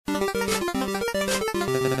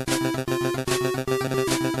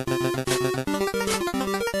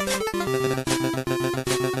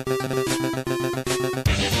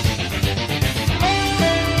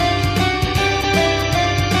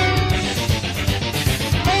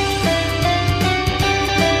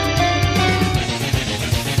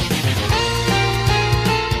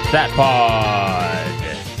Stat Pod,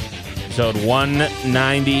 episode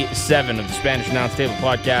 197 of the Spanish Announce Table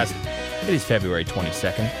podcast. It is February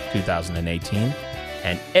 22nd, 2018,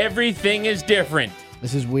 and everything is different.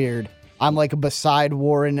 This is weird. I'm like beside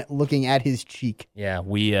Warren looking at his cheek. Yeah,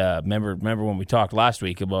 we remember when we talked last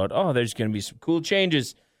week about, there's going to be some cool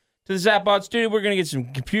changes to the Zapbot studio. We're going to get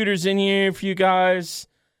some computers in here for you guys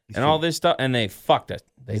and all this stuff, and they fucked it.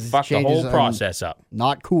 They fucked the whole process up.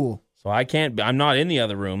 Not cool. So I'm not in the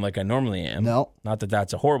other room like I normally am. No. Not that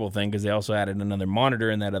that's a horrible thing, because they also added another monitor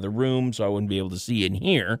in that other room, so I wouldn't be able to see in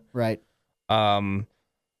here. Right.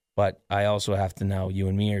 But I also have to now, you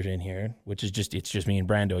and me are in here, which is it's just me and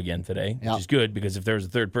Brando again today, which is good, because if there was a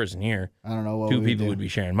third person here, I don't know what two people would be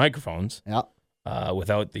sharing microphones. Yeah.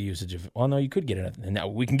 Without the usage of, no, you could get it. And now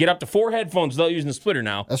we can get up to 4 headphones without using the splitter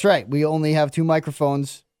now. That's right. We only have 2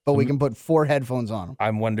 microphones, but we can put 4 headphones on them.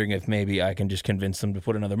 I'm wondering if maybe I can just convince them to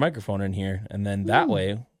put another microphone in here, and then that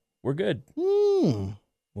way we're good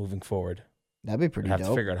moving forward. That'd be pretty dope. Have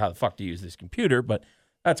to figure out how the fuck to use this computer, but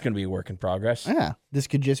that's going to be a work in progress. Yeah. This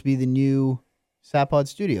could just be the new Sapod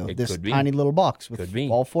studio. It this could be. tiny little box with Could be.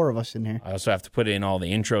 all 4 of us in here. I also have to put in all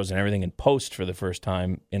the intros and everything in post for the first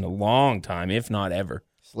time in a long time, if not ever.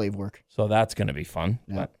 Slave work. So that's going to be fun.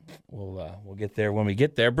 Yeah. But we'll get there when we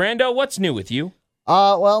get there. Brando, what's new with you?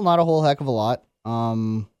 Well, not a whole heck of a lot.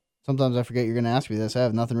 Sometimes I forget you're going to ask me this. I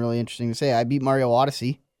have nothing really interesting to say. I beat Mario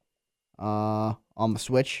Odyssey on the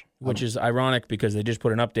Switch. Which is ironic because they just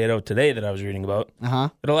put an update out today that I was reading about.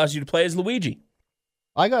 that allows you to play as Luigi.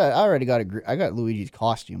 I already got Luigi's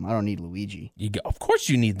costume. I don't need Luigi. Of course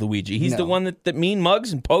you need Luigi. He's the one that mean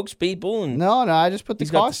mugs and pokes people. And No, I just put the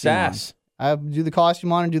he's got the costume sass. on. I do the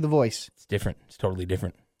costume on and do the voice. It's different. It's totally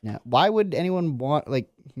different. Yeah. Why would anyone want,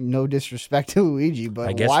 no disrespect to Luigi, but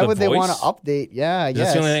I guess why the would they voice? want to update? Yeah, I guess.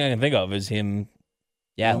 That's the only thing I can think of is him.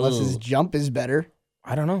 Yeah, Unless his jump is better.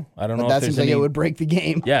 I don't know. But that if seems there's like it would break the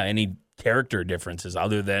game. Yeah, any character differences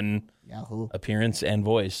other than appearance and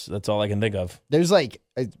voice. That's all I can think of. There's it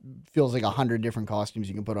feels like 100 different costumes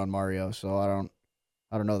you can put on Mario, so I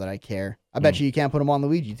don't know that I care. I bet you can't put them on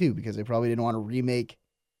Luigi too, because they probably didn't want to remake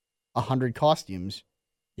 100 costumes.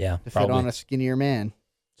 Yeah, to fit on a skinnier man.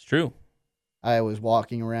 It's true. I was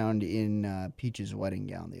walking around in Peach's wedding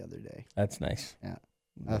gown the other day. That's nice. Yeah,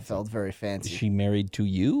 I felt very fancy. Is she married to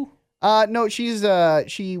you? No,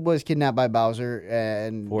 she was kidnapped by Bowser,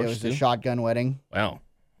 and it was a shotgun wedding. Wow.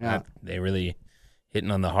 Yeah. They really hitting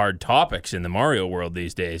on the hard topics in the Mario world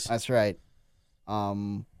these days. That's right.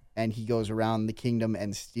 And he goes around the kingdom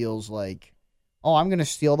and steals I'm going to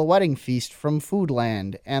steal the wedding feast from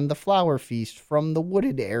Foodland and the flower feast from the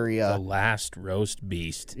wooded area. The last roast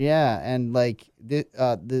beast. Yeah, and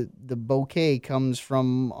the bouquet comes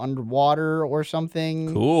from underwater or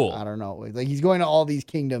something. Cool. I don't know. He's going to all these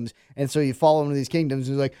kingdoms, and so you follow him to these kingdoms.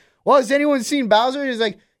 And he's like, well, has anyone seen Bowser? He's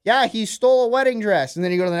like, yeah, he stole a wedding dress. And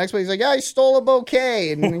then you go to the next one. He's like, yeah, he stole a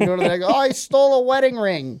bouquet. And then you go to the next. Oh, he stole a wedding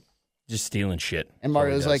ring. Just stealing shit. And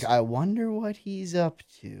Mario's like, I wonder what he's up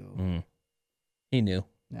to. He knew.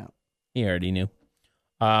 No. He already knew.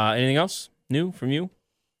 Anything else new from you?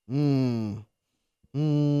 No,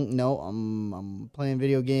 I'm playing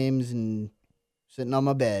video games and sitting on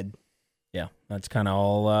my bed. Yeah, that's kind of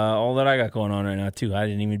all that I got going on right now, too. I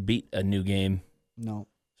didn't even beat a new game. No.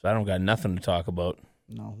 So I don't got nothing to talk about.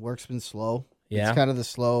 No, work's been slow. Yeah. It's kind of the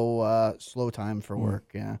slow time for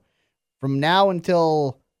work, yeah. From now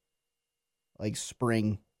until,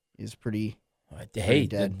 spring is pretty... Hey,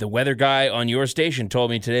 the weather guy on your station told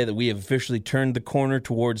me today that we have officially turned the corner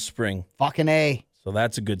towards spring. Fucking A. So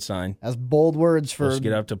that's a good sign. That's bold words for... Let's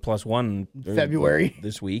get up to +1 February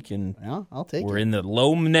this week, and yeah, I'll take we're it. in the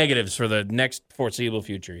low negatives for the next foreseeable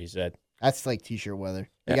future, he said. That's t-shirt weather.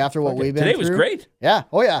 Yeah, After what we've been today through. was great. Yeah.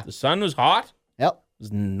 Oh, yeah. The sun was hot. Yep. It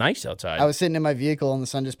was nice outside. I was sitting in my vehicle and the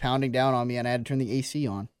sun just pounding down on me, and I had to turn the AC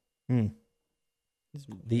on.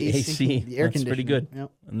 The AC. The air That's pretty good.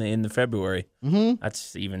 Yep. In the February. Mm-hmm.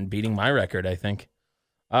 That's even beating my record, I think.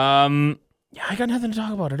 Yeah, I got nothing to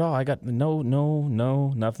talk about at all. I got no,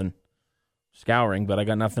 nothing. Scouring, but I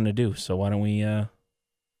got nothing to do. So why don't we, should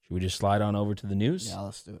we just slide on over to the news? Yeah,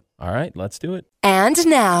 let's do it. All right, let's do it. And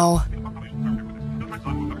now...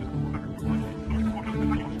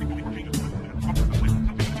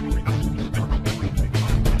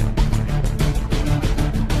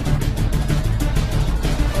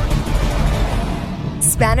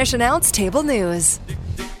 Spanish Announce Table News.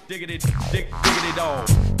 Diggity dog.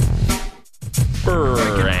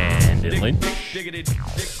 Brandon Lynch.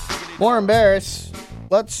 Warren Barris,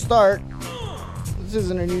 let's start this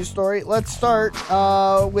isn't a news story. Let's start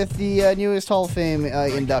with the newest Hall of Fame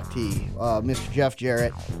inductee, Mr. Jeff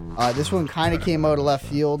Jarrett. This one kind of came out of left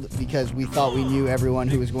field because we thought we knew everyone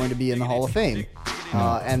who was going to be in the Hall of Fame.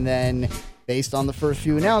 And then, based on the first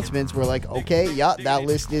few announcements, we're like, okay, yeah, that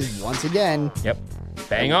list is once again... Yep.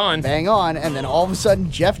 Bang on. Bang on. And then all of a sudden,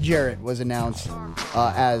 Jeff Jarrett was announced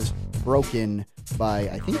as broken by,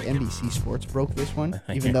 I think NBC Sports broke this one,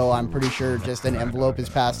 even though I'm pretty sure just an envelope is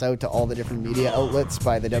passed out to all the different media outlets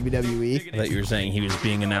by the WWE. I thought you were saying he was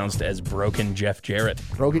being announced as broken Jeff Jarrett.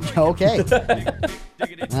 Broken, okay.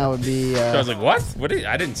 That would be... So I was like, what?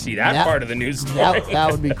 I didn't see that part of the news story.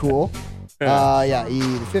 That would be cool.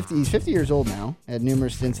 He's 50 years old now. Had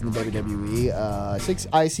numerous stints in the WWE. 6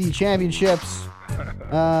 IC championships.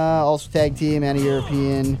 Also tag team and a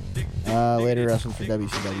European. Later wrestled for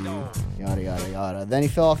WCW. Yada, yada, yada. Then he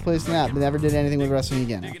fell off place in that, but never did anything with wrestling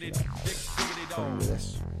again after that. According to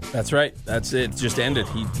this. That's right. That's it. It just ended.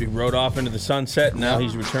 He rode off into the sunset, and now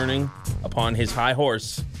he's returning upon his high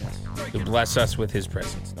horse to bless us with his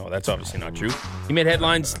presence. No, that's obviously not true. He made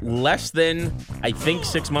headlines less than, I think,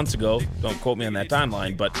 6 months ago. Don't quote me on that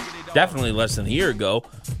timeline, but definitely less than a year ago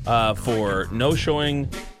for no-showing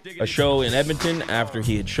a show in Edmonton after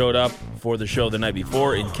he had showed up for the show the night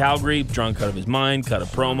before in Calgary, drunk out of his mind, cut a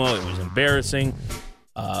promo. It was embarrassing.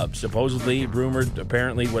 Supposedly, rumored,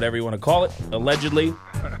 apparently, whatever you want to call it, allegedly,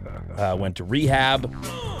 went to rehab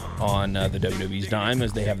on the WWE's dime,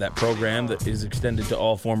 as they have that program that is extended to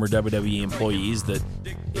all former WWE employees that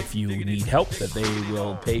if you need help, that they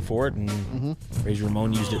will pay for it. And Razor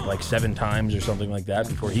Ramon used it like 7 times or something like that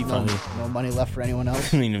before he finally... No money left for anyone else.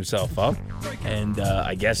 Cleaned himself up. And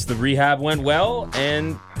I guess the rehab went well,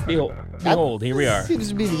 and behold, here we are. Seems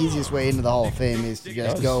to be the easiest way into the Hall of Fame is to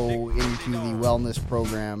just go into the wellness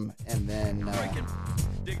program and then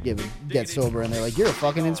get sober, and they're like, you're a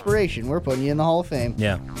fucking inspiration. We're putting you in the Hall of Fame.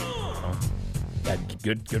 Yeah. Well,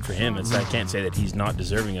 good for him. I can't say that he's not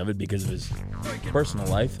deserving of it because of his personal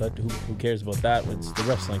life. Who cares about that? It's the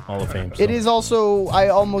Wrestling Hall of Fame. So. It is also, I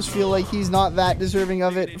almost feel like he's not that deserving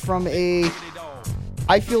of it from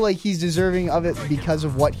I feel like he's deserving of it because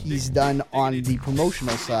of what he's done on the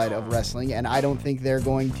promotional side of wrestling, and I don't think they're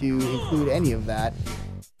going to include any of that.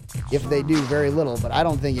 If they do, very little, but I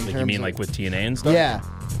don't think in terms of... You mean like with TNA and stuff? Yeah.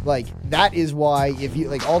 Like, that is why, if you,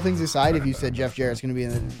 like, all things aside, if you said Jeff Jarrett's going to be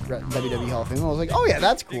in the WWE Hall of Fame, I was like, oh yeah,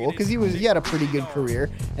 that's cool, because he had a pretty good career,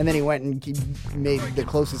 and then he went and he made the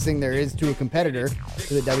closest thing there is to a competitor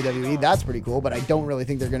to the WWE. That's pretty cool, but I don't really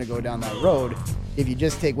think they're going to go down that road. If you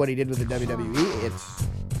just take what he did with the WWE, it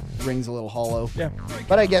rings a little hollow. Yeah.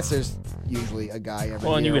 But I guess there's usually a guy every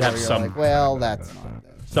year and you would have some... like, well, that's not...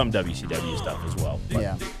 Some WCW stuff as well. But,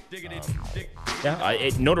 yeah.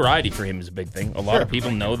 Notoriety for him is a big thing. A lot of people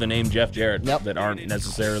know the name Jeff Jarrett that aren't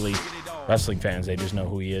necessarily wrestling fans. They just know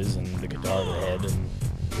who he is and the guitar of the head and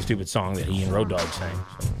the stupid song that he and Road Dogg sang.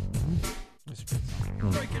 So.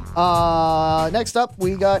 Next up,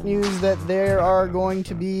 we got news that there are going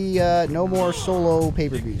to be no more solo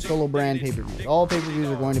pay-per-views, solo brand pay-per-views. All pay-per-views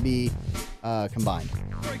are going to be combined,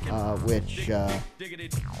 which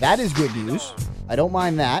that is good news. I don't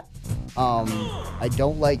mind that. I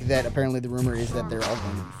don't like that. Apparently, the rumor is that they're all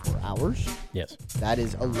going to be 4 hours. Yes. That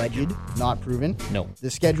is alleged, not proven. No.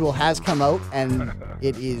 The schedule has come out, and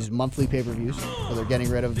it is monthly pay-per-views. So they're getting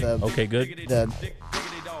rid of the... Okay, good.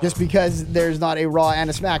 Just because there's not a Raw and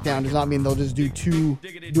a SmackDown does not mean they'll just do 2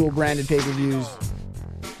 dual-branded pay-per-views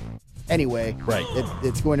anyway. Right.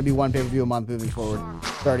 It's going to be 1 pay-per-view a month moving forward,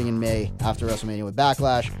 starting in May after WrestleMania with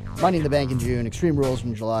Backlash, Money in the Bank in June, Extreme Rules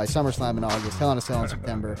in July, SummerSlam in August, Hell in a Cell in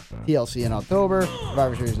September, TLC in October,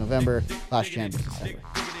 Survivor Series in November, Clash of Champions in December.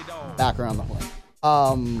 Back around the horn.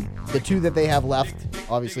 The 2 that they have left,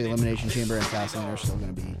 obviously Elimination Chamber and Fastlane, are still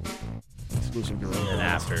going to be exclusive to those. And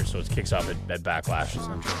after, so it kicks off at Backlash,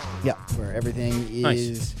 essentially. Yeah, where everything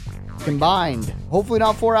is combined. Hopefully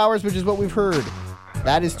not 4 hours, which is what we've heard.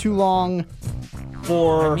 That is too long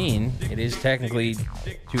for... I mean, it is technically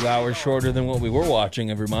 2 hours shorter than what we were watching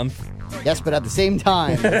every month. Yes, but at the same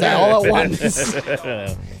time, it's all at once.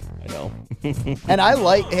 I know. And I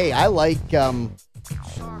like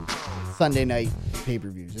Sunday night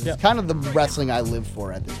pay-per-views. It's kind of the wrestling I live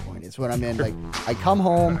for at this point. It's what I'm in. Like, I come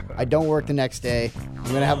home, I don't work the next day. I'm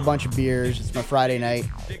going to have a bunch of beers. It's my Friday night.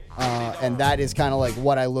 And that is kind of like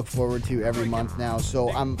what I look forward to every month now.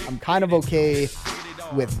 So I'm kind of okay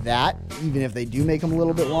with that, even if they do make them a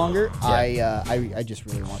little bit longer. Yeah. I just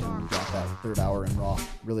really want them to drop that 3rd hour in Raw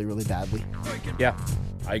really, really badly. Yeah,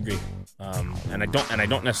 I agree. And I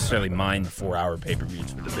don't necessarily mind 4 hour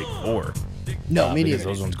pay-per-views for the big 4. No, me because neither.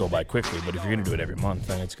 those ones go by quickly. But if you're going to do it every month,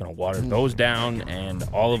 then it's going to water those down and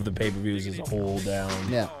all of the pay-per-views as a whole down.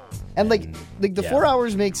 Yeah. And like the yeah. 4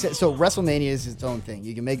 hours makes sense. So WrestleMania is its own thing.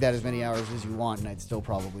 You can make that as many hours as you want, and I'd still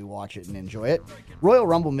probably watch it and enjoy it. Royal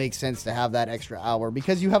Rumble makes sense to have that extra hour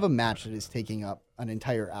because you have a match that is taking up an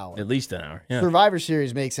entire hour. At least an hour. Yeah. Survivor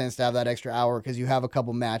Series makes sense to have that extra hour because you have a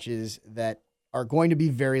couple matches that are going to be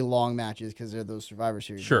very long matches because they're those Survivor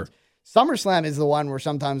Series. Sure. ones. SummerSlam is the one where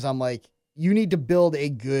sometimes I'm like, you need to build a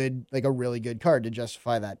really good card to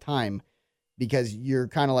justify that time. Because you're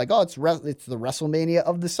kind of like, oh, it's the WrestleMania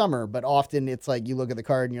of the summer. But often it's like you look at the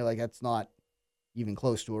card and you're like, that's not even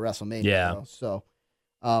close to a WrestleMania. Yeah. You know? So,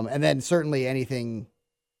 and then certainly anything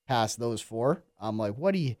past those four, I'm like,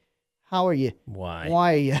 how are you? Why?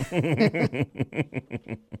 Why are you?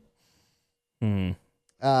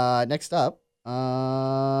 Next up,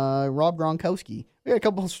 Rob Gronkowski. We had a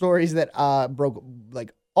couple of stories that broke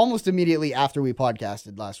like almost immediately after we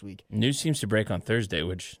podcasted last week. News seems to break on Thursday,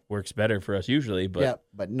 which works better for us usually, but Yeah,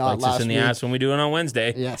 but not bites last us in the week. ass when we do it on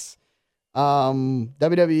Wednesday. Yes.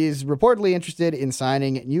 WWE is reportedly interested in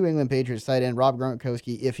signing New England Patriots tight end Rob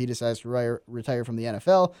Gronkowski if he decides to retire from the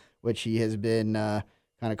NFL, which he has been kind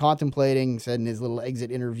of contemplating. Said in his little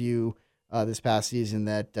exit interview this past season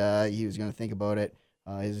that he was going to think about it.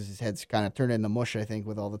 His head's kind of turned into mush, I think,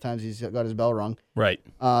 with all the times he's got his bell rung. Right.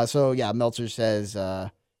 So, yeah, Meltzer says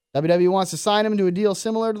WWE wants to sign him to a deal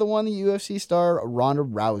similar to the one the UFC star Ronda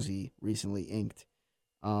Rousey recently inked.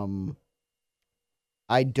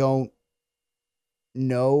 I don't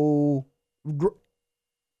know.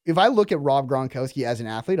 If I look at Rob Gronkowski as an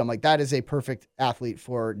athlete, I'm like, that is a perfect athlete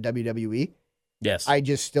for WWE. Yes. I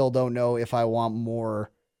just still don't know if I want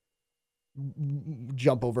more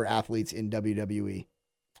jump over athletes in WWE.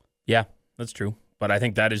 Yeah, that's true. But I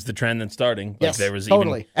think that is the trend that's starting. Yes, there was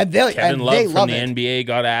totally. Even And they Kevin and Love they from love the it. NBA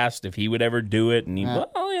got asked if he would ever do it, and he, Yeah.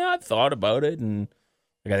 well, yeah, I thought about it, and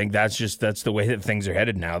like, I think that's the way that things are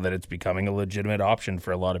headed now. That it's becoming a legitimate option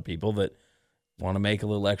for a lot of people that want to make a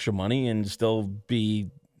little extra money and still be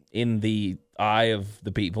in the eye of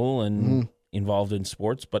the people and involved in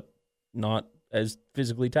sports, but not as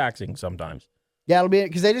physically taxing sometimes. Yeah, it'll be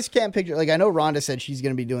because they just can't picture. Like I know Rhonda said she's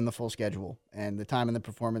going to be doing the full schedule and the time in the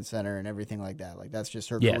performance center and everything like that. Like that's just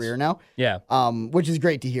her Yes. career now. Yeah. Which is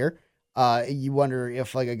great to hear. You wonder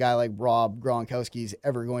if like a guy like Rob Gronkowski is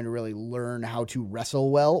ever going to really learn how to wrestle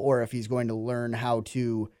well, or if he's going to learn how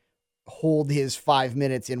to hold his 5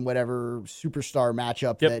 minutes in whatever superstar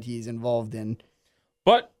matchup that he's involved in.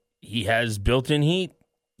 But he has built-in heat.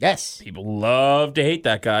 Yes. People love to hate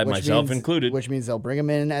that guy, myself included. Which means they'll bring him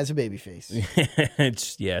in as a babyface.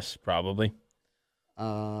 Yes, probably.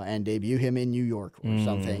 And debut him in New York or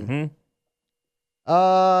something. Mhm.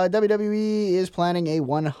 WWE is planning a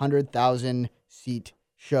 100,000 seat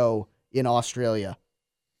show in Australia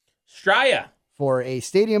Straya. for a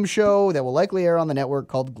stadium show that will likely air on the network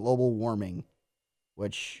called Global Warming,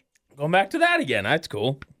 which, Going back to that again. That's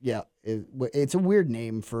cool. yeah, it's a weird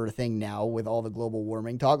name for a thing now with all the global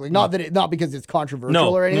warming talk. Like not because it's controversial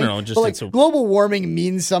No, or anything. no, just but like it's a- global warming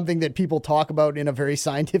means something that people talk about in a very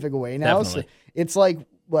scientific way now. So Definitely. it's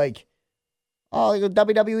like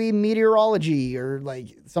WWE meteorology or like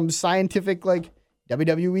some scientific like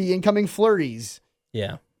WWE incoming flurries.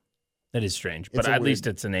 Yeah. That is strange. It's But a at weird- least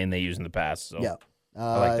it's a name they use in the past. So Yeah,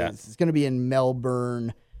 I like that. It's going to be in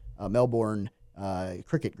Melbourne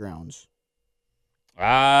cricket grounds.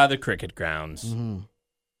 The cricket grounds. Mm-hmm.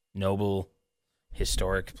 Noble,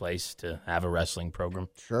 historic place to have a wrestling program.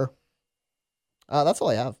 Sure. That's all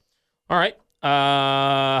I have. All right.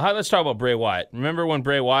 Let's talk about Bray Wyatt. Remember when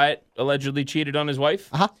Bray Wyatt allegedly cheated on his wife?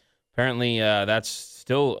 Uh-huh. Apparently, that's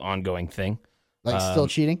still an ongoing thing. Still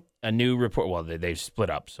cheating? A new report. Well, they've split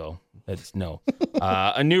up, so that's no.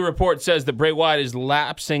 A new report says that Bray Wyatt is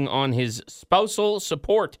lapsing on his spousal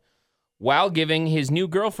support while giving his new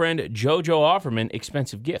girlfriend JoJo Offerman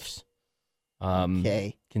expensive gifts.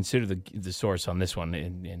 Okay. Consider the source on this one,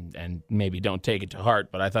 and maybe don't take it to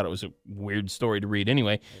heart. But I thought it was a weird story to read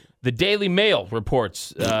anyway. The Daily Mail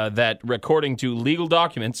reports that, according to legal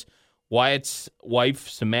documents, Wyatt's wife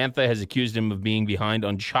Samantha has accused him of being behind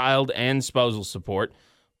on child and spousal support,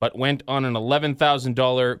 but went on an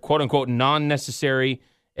 $11,000 quote-unquote non-necessary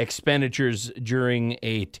expenditures during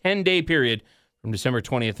a 10-day period from December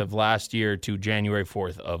 20th of last year to January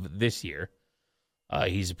 4th of this year.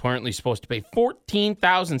 He's apparently supposed to pay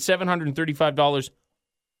 $14,735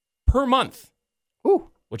 per month, Ooh.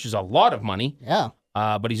 which is a lot of money, Yeah.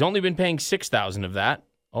 but he's only been paying $6,000 of that.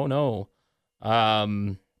 Oh, no.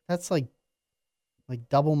 That's like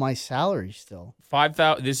double my salary still.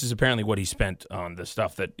 $5,000. This is apparently what he spent on the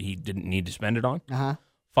stuff that he didn't need to spend it on. Uh-huh.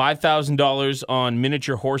 $5,000 on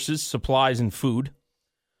miniature horses, supplies, and food.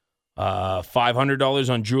 $500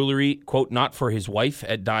 on jewelry, quote, not for his wife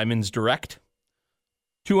at Diamonds Direct.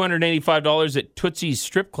 $285 at Tootsie's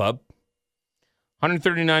Strip Club.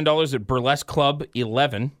 $139 at Burlesque Club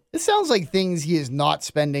 11. This sounds like things he is not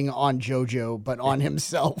spending on JoJo, but on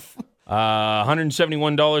himself.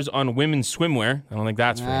 $171 on women's swimwear. I don't think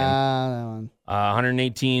that's for him. That one.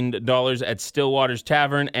 $118 at Stillwater's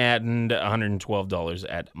Tavern and $112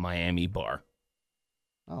 at Miami Bar.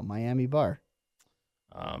 Oh, Miami Bar.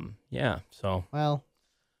 Yeah, so Well,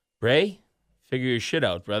 Bray, figure your shit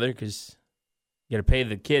out, brother, because you got to pay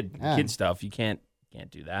the kid stuff. You can't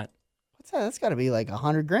do that. what's that? That's got to be like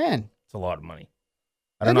 $100,000. It's a lot of money.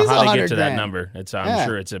 I don't That know is how they get to that $100,000. number. I'm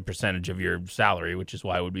sure it's a percentage of your salary, which is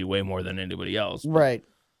why it would be way more than anybody else. But Right.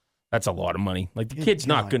 that's a lot of money. Like the Good kid's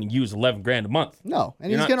not God. going to use $11,000 a month. No,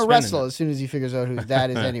 and You're he's not going to spending wrestle it. as soon as he figures out who his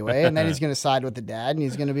dad is anyway, and then he's going to side with the dad, and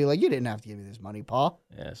he's going to be like, "You didn't have to give me this money, Paul."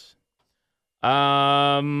 Yes.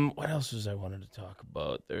 What else was I wanted to talk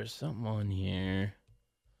about? There's something on here.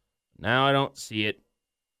 Now I don't see it.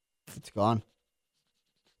 It's gone.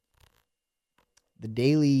 The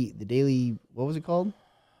daily. What was it called?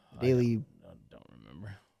 Daily. I don't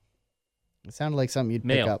remember. It sounded like something you'd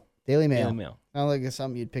Mail. pick up. Daily Mail. Daily Mail. Sounded like it's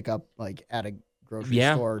something you'd pick up like at a grocery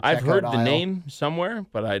Yeah, store. I've checkout heard the aisle. name somewhere,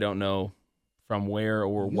 but I don't know from where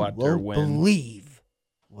or You what or won't when. believe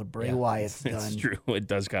what Bray Yeah, Wyatt's done. It's true. It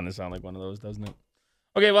does kind of sound like one of those, doesn't it?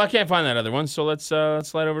 Okay, well, I can't find that other one, so let's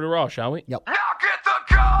slide over to Raw, shall we? Yep. Now get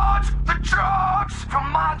the guns, the drugs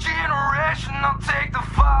from my generation. I'll take the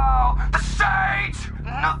fall, the stage, and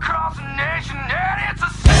across the nation. And it's a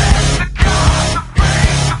sin, the cops, the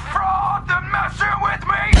fake, the fraud, they're messing with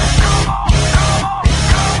me. Come on, come on,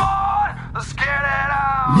 come on, let's get it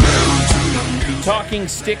out. Talking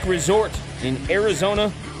Stick Resort in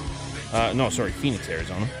Arizona. Phoenix,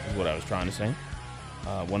 Arizona is what I was trying to say.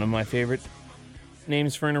 One of my favorite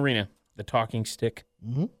names for an arena, the Talking Stick.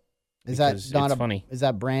 Is that Because not it's funny. Is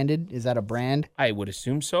that branded? Is that a brand? I would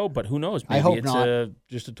assume so, but who knows? Maybe I hope it's not.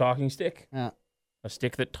 Just a talking stick. Yeah. A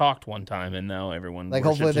stick that talked one time, and now everyone Like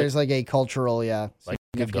worships hopefully it. there's like a cultural Like a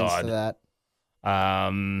significance god. to that.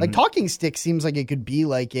 Mm-hmm. Like talking stick seems like it could be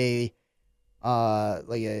like an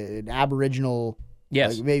Aboriginal.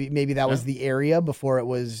 Yes. Like maybe that was the area before it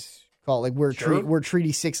was called like we're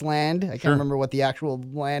Treaty 6 land. I can't remember what the actual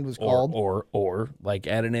land was called. Or like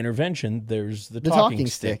at an intervention, there's the talking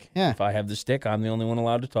stick. Yeah. If I have the stick, I'm the only one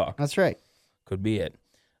allowed to talk. That's right. Could be it.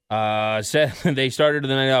 They started the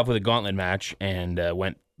night off with a gauntlet match and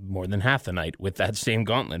went more than half the night with that same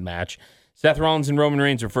gauntlet match. Seth Rollins and Roman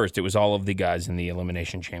Reigns were first. It was all of the guys in the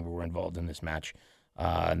Elimination Chamber were involved in this match.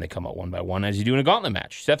 And they come out one by one as you do in a gauntlet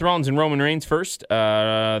match. Seth Rollins and Roman Reigns first.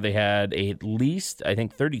 They had at least, I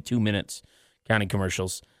think, 32 minutes, counting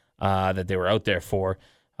commercials, that they were out there for.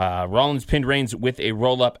 Rollins pinned Reigns with a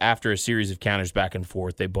roll-up after a series of counters back and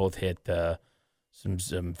forth. They both hit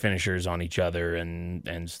some finishers on each other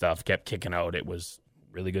and stuff, kept kicking out. It was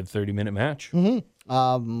a really good 30-minute match.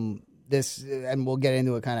 This, and we'll get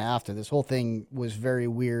into it kind of after. This whole thing was very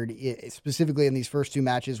weird, specifically in these first two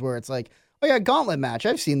matches where it's like, oh yeah, gauntlet match.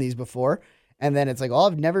 I've seen these before. And then it's like, oh,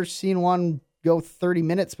 I've never seen one go 30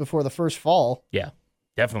 minutes before the first fall. Yeah,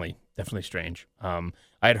 definitely strange. I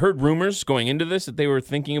had heard rumors going into this that they were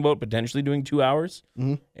thinking about potentially doing 2 hours,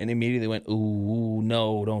 and immediately went, ooh,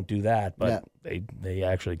 no, don't do that. But they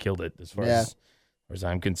actually killed it as far as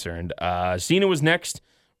I'm concerned. Cena was next.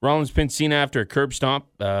 Rollins pinned Cena after a curb stomp.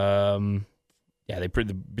 They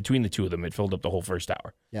between the two of them, it filled up the whole first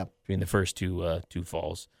hour. Yeah, between the first two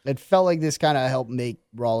falls. It felt like this kind of helped make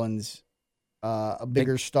Rollins a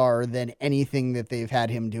bigger star than anything that they've had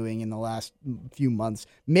him doing in the last few months.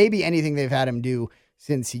 Maybe anything they've had him do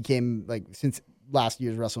since since last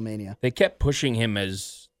year's WrestleMania. They kept pushing him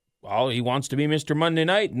as, well, he wants to be Mr. Monday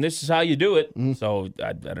Night, and this is how you do it. So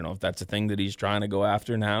I don't know if that's a thing that he's trying to go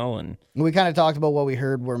after now. And we kind of talked about what we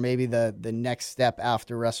heard, where maybe the next step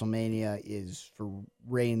after WrestleMania is for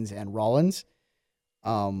Reigns and Rollins.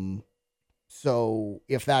 So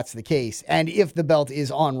if that's the case, and if the belt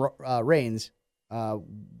is on Reigns, you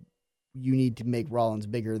need to make Rollins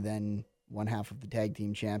bigger than one half of the tag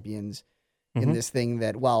team champions in this thing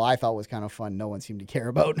that, well, I thought was kind of fun. No one seemed to care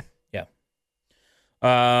about. Yeah.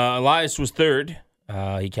 Elias was third.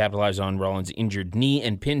 He capitalized on Rollins' injured knee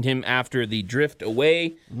and pinned him after the drift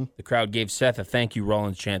away. The crowd gave Seth a thank you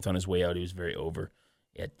Rollins chant on his way out. He was very over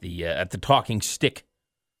at the Talking Stick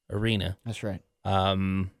Arena. That's right.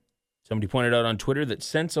 Somebody pointed out on Twitter that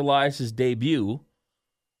since Elias' debut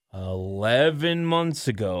 11 months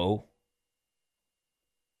ago,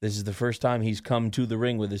 this is the first time he's come to the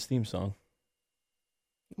ring with his theme song.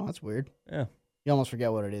 Oh, that's weird. Yeah. You almost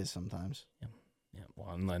forget what it is sometimes. Yeah,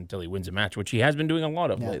 well, until he wins a match, which he has been doing a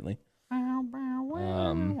lot of lately.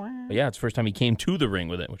 But yeah, it's the first time he came to the ring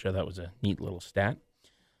with it, which I thought was a neat little stat.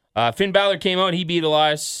 Finn Balor came out. He beat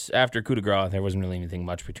Elias after coup de grace. There wasn't really anything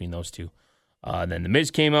much between those two. Then The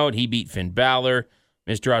Miz came out. He beat Finn Balor.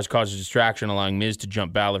 Miz draws causes distraction, allowing Miz to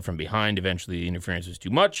jump Balor from behind. Eventually, the interference was too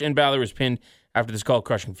much, and Balor was pinned after the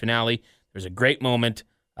skull-crushing finale. There was a great moment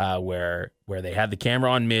where they had the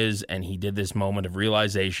camera on Miz, and he did this moment of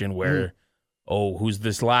realization where, oh, who's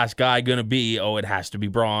this last guy going to be? Oh, it has to be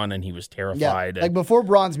Braun, and he was terrified. Yeah, like before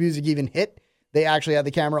Braun's music even hit, they actually had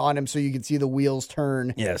the camera on him so you could see the wheels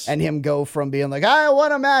turn. Yes. And him go from being like, I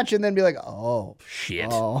want a match, and then be like, oh. Shit.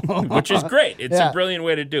 Oh. Which is great. It's Yeah. a brilliant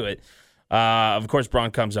way to do it. Of course,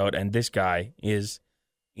 Braun comes out, and this guy is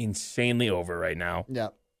insanely over right now. Yeah.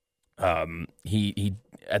 He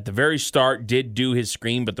at the very start did do his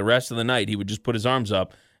scream, but the rest of the night he would just put his arms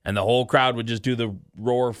up, and the whole crowd would just do the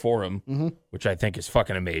roar for him, which I think is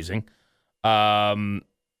fucking amazing.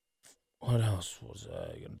 What else was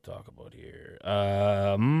I going to talk about here?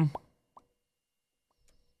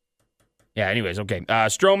 Yeah, anyways, okay.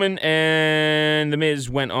 Strowman and The Miz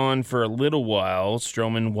went on for a little while.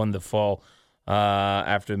 Strowman won the fall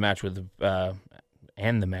after the match with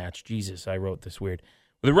and the match. Jesus, I wrote this weird.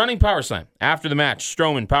 With a running power slam. After the match,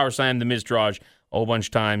 Strowman power slammed The Miz a whole bunch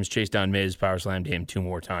of times, chased down Miz, power slammed him 2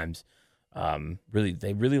 more times.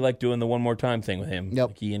 They really like doing the one more time thing with him. Yep.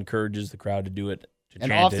 Like he encourages the crowd to do it.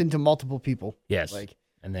 And often to multiple people. Yes. Like,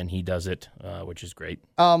 And then he does it, which is great.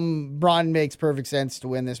 Braun makes perfect sense to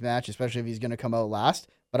win this match, especially if he's going to come out last.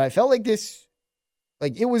 But I felt like this,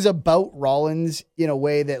 like it was about Rollins in a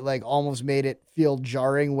way that like almost made it feel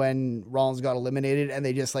jarring when Rollins got eliminated and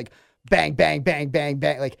they just like bang, bang, bang, bang,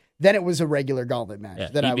 bang. Like then it was a regular gauntlet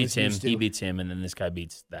match that I was used to. He beats him, and then this guy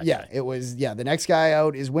beats that Yeah, guy. it was. Yeah, the next guy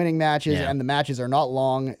out is winning matches, Yeah. and the matches are not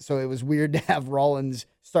long. So it was weird to have Rollins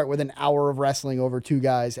start with an hour of wrestling over 2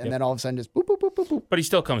 guys, and then all of a sudden just boop, boop, boop, boop, boop. But he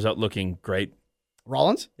still comes out looking great.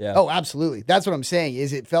 Rollins? Yeah. Oh, absolutely. That's what I'm saying.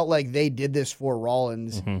 Is it felt like they did this for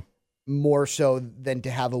Rollins more so than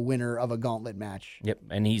to have a winner of a gauntlet match. Yep,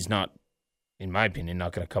 and he's not, in my opinion,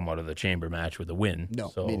 not going to come out of the chamber match with a win. No,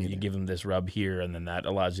 so me neither. you give him this rub here, and then that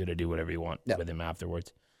allows you to do whatever you want Yep. with him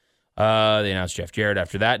afterwards. They announced Jeff Jarrett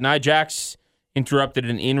after that. Nia Jax interrupted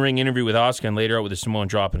an in-ring interview with Asuka and later out with a Samoan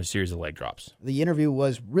drop and a series of leg drops. The interview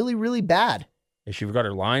was really, really bad. Yeah, she forgot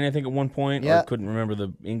her line, I think, at one point, Yeah. or couldn't remember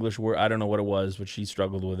the English word. I don't know what it was, but she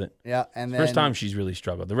struggled with it. Yeah, and then First time she's really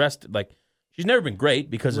struggled. The rest, like, she's never been great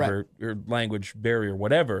because Right. of her language barrier,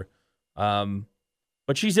 whatever.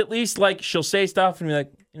 But she's at least like she'll say stuff and be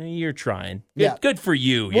like, you're trying. Yeah. Good for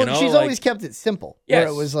you. Well, know, she's like, always kept it simple. Yes. Where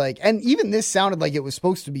it was like, and even this sounded like it was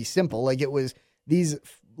supposed to be simple. Like it was these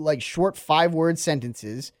like short 5-word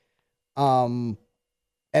sentences. And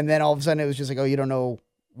then all of a sudden it was just like, oh, you don't know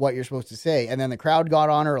what you're supposed to say. And then the crowd got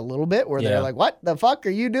on her a little bit where Yeah. they're like, what the fuck are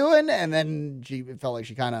you doing? And then it felt like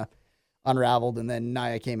she kind of unraveled, and then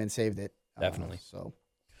Nia came and saved it. Definitely. So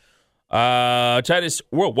Titus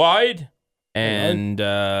Worldwide, and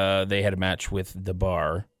they had a match with The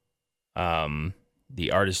Bar.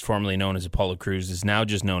 The artist formerly known as Apollo Crews is now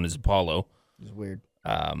just known as Apollo. it was weird.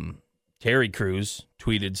 Terry Crews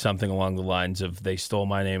tweeted something along the lines of, they stole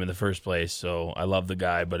my name in the first place, so I love the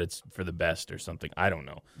guy, but it's for the best or something. I don't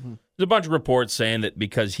know. There's a bunch of reports saying that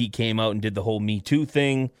because he came out and did the whole Me Too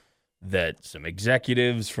thing, that some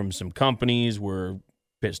executives from some companies were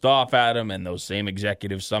pissed off at him, and those same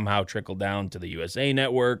executives somehow trickled down to the USA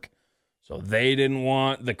Network. So they didn't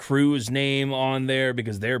want the Crews name on there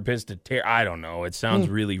because they're pissed at Terry. I don't know. It sounds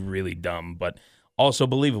really, really dumb, but also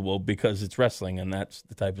believable because it's wrestling and that's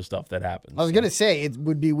the type of stuff that happens. I was going to say, it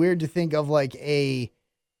would be weird to think of like a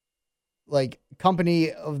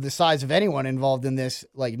company of the size of anyone involved in this,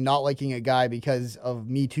 like not liking a guy because of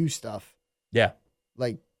Me Too stuff. Yeah.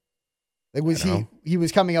 Like was I don't he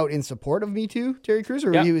was coming out in support of Me Too, Terry Crews,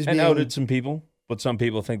 or Yeah, he was and being outed some people, but some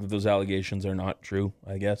people think that those allegations are not true,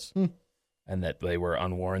 I guess, and that they were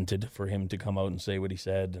unwarranted for him to come out and say what he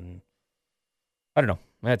said, and I don't know.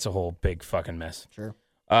 That's a whole big fucking mess. Sure.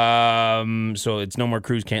 So it's no more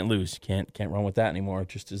Crews can't lose. Can't run with that anymore.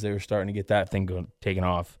 Just as they were starting to get that thing taken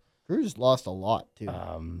off. Crews lost a lot too.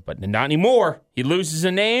 But not anymore. He loses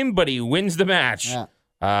a name, but he wins the match.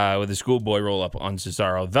 Yeah. With a schoolboy roll up on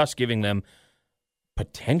Cesaro, thus giving them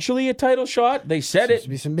potentially a title shot. They said Seems it. to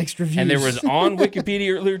be some mixed reviews. And there was on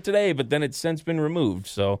Wikipedia earlier today, but then it's since been removed.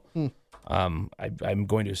 So I'm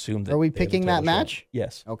going to assume that. Are we they have a picking that title shot. match?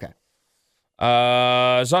 Yes. Okay.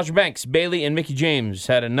 Sasha Banks, Bayley, and Mickie James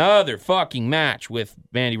had another fucking match with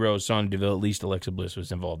Mandy Rose, Sonya Deville. At least Alexa Bliss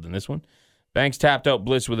was involved in this one. Banks tapped out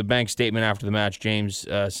Bliss with a bank statement after the match. James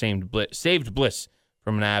saved Bliss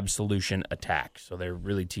from an absolution attack. So they're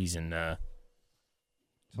really teasing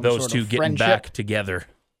those two getting friendship. back together.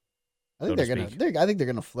 I think they're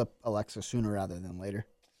gonna flip Alexa sooner rather than later.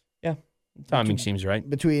 Yeah, timing seems right.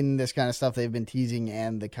 Between this kind of stuff they've been teasing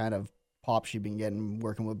and the kind of pop she's been getting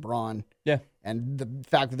working with Braun. Yeah. And the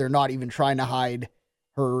fact that they're not even trying to hide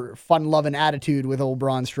her fun-loving attitude with old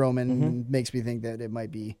Braun Strowman makes me think that it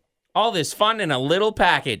might be All this fun in a little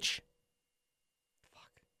package.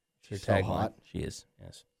 She's so hot. She is,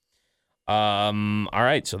 yes. All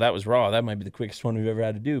right, so that was Raw. That might be the quickest one we've ever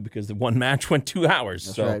had to do because the one match went 2 hours.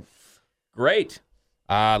 That's so right. Great.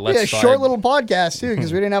 We had a short little podcast, too,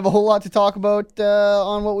 because we didn't have a whole lot to talk about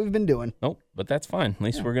on what we've been doing. Nope, but that's fine. At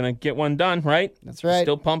least we're going to get one done, right? That's right.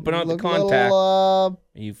 Still pumping out the Looked a contact. little,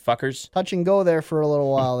 You fuckers. touch and go there for a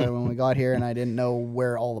little while there when we got here, and I didn't know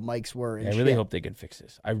where all the mics were. And I really hope they can fix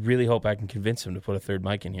this. I really hope I can convince them to put a third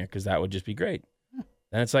mic in here because that would just be great.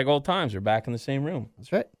 Then it's like old times. We're back in the same room.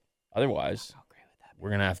 That's right. Otherwise, we're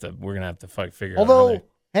gonna have to figure Although, out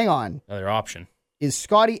hang on. another option. Is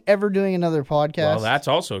Scotty ever doing another podcast? Well, that's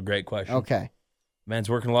also a great question. Okay. Man's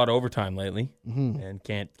working a lot of overtime lately Mm-hmm. and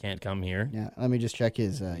can't come here. Yeah, let me just check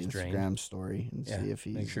his drained. Instagram story and see if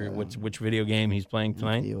he's make sure which video game he's playing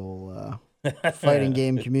tonight. the old fighting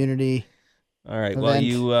game community. All right,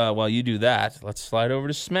 event. while you do that, let's slide over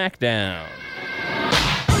to SmackDown.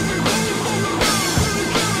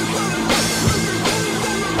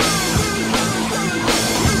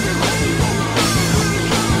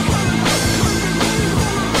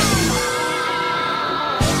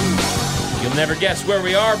 You'll never guess where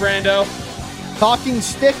we are, Brando. Talking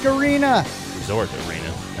Stick Arena. Resort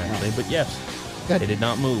Arena, actually, but yes, Good. they did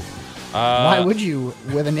not move. Why would you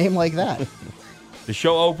with a name like that? The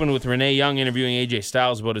show opened with Renee Young interviewing AJ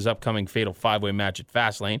Styles about his upcoming fatal 5-way match at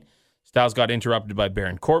Fastlane. Styles got interrupted by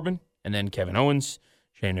Baron Corbin and then Kevin Owens.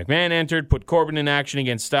 Shane McMahon entered, put Corbin in action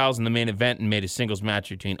against Styles in the main event, and made a singles match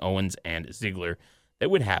between Owens and Ziggler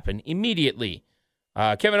that would happen immediately.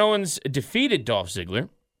 Kevin Owens defeated Dolph Ziggler.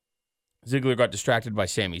 Ziggler got distracted by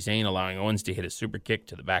Sami Zayn, allowing Owens to hit a super kick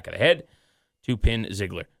to the back of the head to pin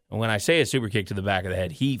Ziggler. And when I say a super kick to the back of the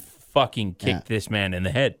head, he fucking kicked this man in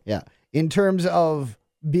the head. Yeah. In terms of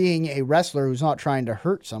being a wrestler who's not trying to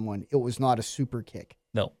hurt someone, it was not a super kick.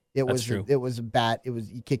 No, It that's was true. It was a bat.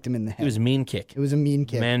 He kicked him in the head. It was a mean kick. It was a mean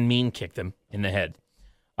kick. Man mean kicked him in the head.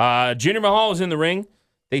 Jinder Mahal was in the ring.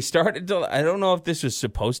 They started to, I don't know if this was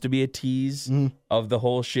supposed to be a tease of the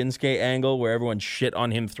whole Shinsuke angle where everyone shit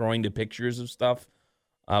on him throwing the pictures of stuff.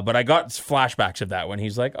 But I got flashbacks of that when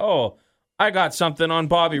he's like, oh, I got something on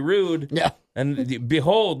Bobby Roode. Yeah. And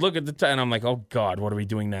behold, look at the time. And I'm like, oh, God, what are we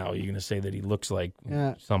doing now? You're going to say that he looks like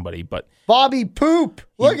somebody. But Bobby Poop.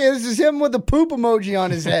 Look, this is him with the poop emoji on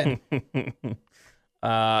his head.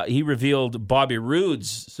 he revealed Bobby Roode's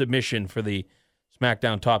submission for the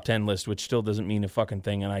SmackDown Top 10 list, which still doesn't mean a fucking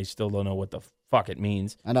thing, and I still don't know what the fuck it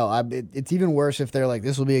means. I know. It's even worse if they're like,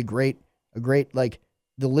 this will be a great, like,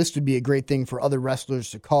 the list would be a great thing for other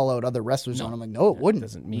wrestlers to call out other wrestlers on. I'm like, no, it wouldn't. It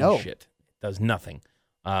doesn't mean shit. It does nothing.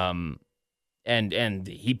 And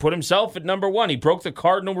he put himself at number one. He broke the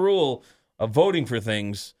cardinal rule of voting for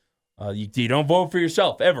things. You don't vote for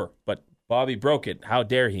yourself, ever. But Bobby broke it. How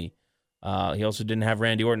dare he? He also didn't have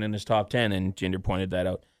Randy Orton in his top 10, and Jinder pointed that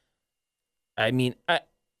out. I mean, at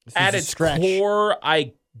its core,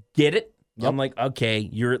 I get it. Yep. I'm like, okay,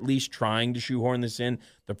 you're at least trying to shoehorn this in.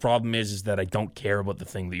 The problem is that I don't care about the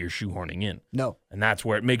thing that you're shoehorning in. No. And that's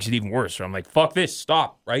where it makes it even worse. So I'm like, fuck this,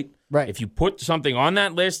 stop, right? Right. If you put something on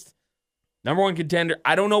that list, number one contender,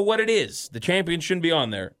 I don't know what it is. The champion shouldn't be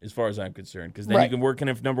on there as far as I'm concerned because then you can work in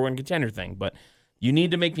a number one contender thing. But you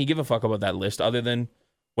need to make me give a fuck about that list other than,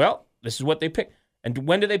 well, this is what they pick. And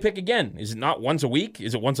when do they pick again? Is it not once a week?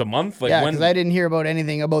 Is it once a month? Like because I didn't hear about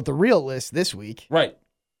anything about the real list this week. Right.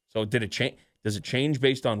 So did it change? Does it change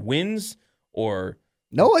based on wins or?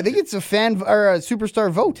 No, I think it's a fan or a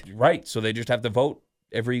superstar vote. Right. So they just have to vote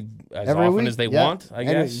every often week as they want, I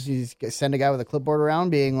guess. You just send a guy with a clipboard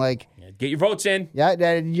around being like, get your votes in. Yeah,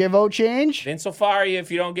 did your vote change? Then so far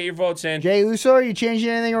if you don't get your votes in. Jay Uso, are you changing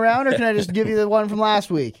anything around or can I just give you the one from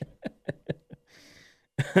last week?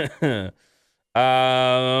 Roode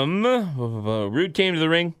came to the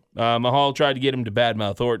ring. Mahal tried to get him to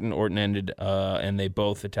badmouth Orton. Orton ended, and they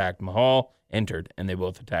both attacked Mahal. Entered, and they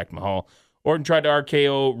both attacked Mahal. Orton tried to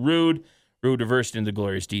RKO Roode. Roode reversed into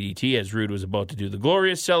Glorious DDT as Roode was about to do the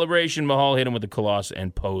Glorious Celebration. Mahal hit him with the Colossus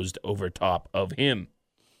and posed over top of him.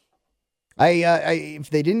 If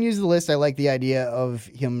they didn't use the list, I like the idea of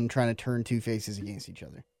him trying to turn two faces against each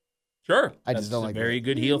other. Sure. I just don't like a very that.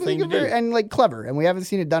 good heel thing to do. And like clever. And we haven't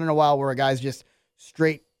seen it done in a while where a guy's just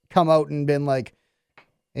straight come out and been like,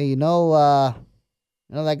 hey, you know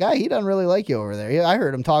that guy, he doesn't really like you over there. I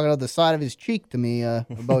heard him talking out the side of his cheek to me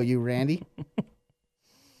about you, Randy.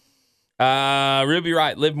 Ruby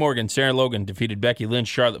Riott, Liv Morgan, Sarah Logan defeated Becky Lynch,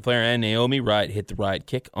 Charlotte Flair, and Naomi. Riott hit the Riott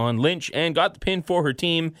kick on Lynch and got the pin for her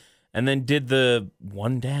team, and then did the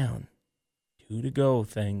 1 down, 2 to go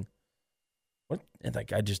thing. What?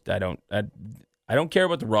 Like I don't care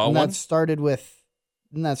about the Raw And one. that started with.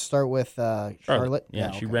 Didn't that start with Charlotte?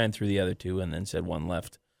 Yeah, she okay. ran through the other 2 and then said 1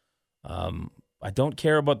 left. I don't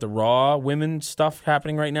care about the Raw women stuff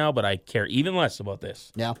happening right now, but I care even less about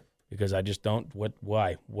this. Yeah. Because I just don't.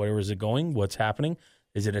 Why? Where is it going? What's happening?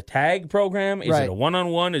 Is it a tag program? Is Right. it a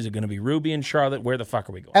one-on-one? Is it going to be Ruby and Charlotte? Where the fuck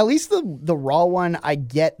are we going? At least the Raw one, I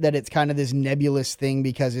get that it's kind of this nebulous thing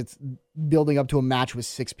because it's building up to a match with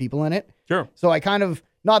 6 people in it. Sure. So I kind of,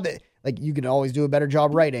 not that, like, you can always do a better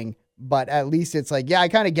job writing, but at least it's like, yeah, I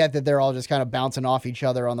kind of get that they're all just kind of bouncing off each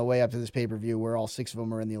other on the way up to this pay-per-view where all 6 of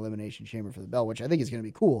them are in the Elimination Chamber for the belt, which I think is going to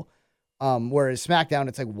be cool. Whereas SmackDown,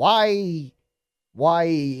 it's like, why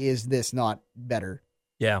is this not better?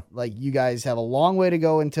 Yeah. Like, you guys have a long way to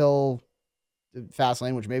go until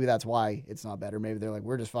Fastlane, which maybe that's why it's not better. Maybe they're like,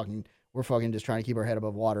 we're fucking just trying to keep our head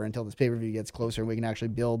above water until this pay-per-view gets closer and we can actually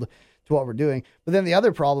build to what we're doing. But then the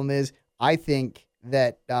other problem is, I think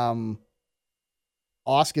that Asuka's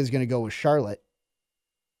going to go with Charlotte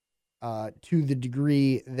to the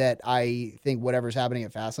degree that I think whatever's happening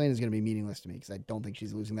at Fastlane is going to be meaningless to me because I don't think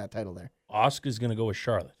she's losing that title there. Asuka's going to go with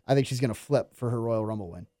Charlotte. I think she's going to flip for her Royal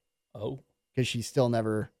Rumble win Oh. because she's still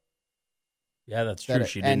never Yeah, that's said true. it.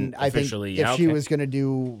 She And didn't I think officially. if yeah, she okay. was going to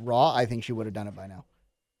do Raw, I think she would have done it by now.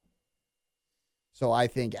 So I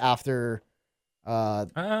think after...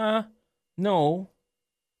 No.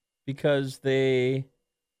 Because they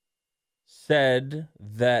said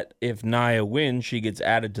that if Nia wins, she gets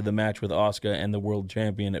added to the match with Asuka and the world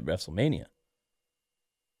champion at WrestleMania.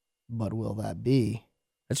 But will that be?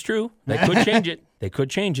 That's true. They could change it. They could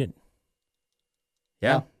change it.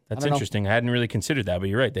 Yeah, that's I don't know. interesting. I hadn't really considered that, but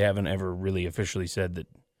you're right. They haven't ever really officially said that.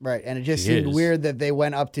 Right, and it just She seemed is. weird that they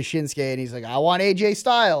went up to Shinsuke and he's like, I want AJ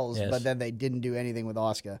Styles, Yes. but then they didn't do anything with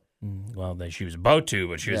Asuka. Well, she was about to,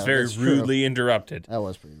 but she was Yeah, very that's true. rudely interrupted. That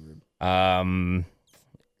was pretty rude.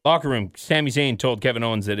 Locker room, Sami Zayn told Kevin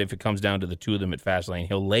Owens that if it comes down to the 2 of them at Fastlane,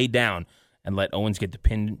 he'll lay down and let Owens get the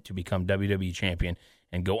pin to become WWE champion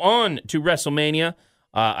and go on to WrestleMania.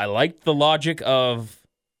 I liked the logic of,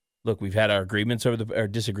 look, we've had our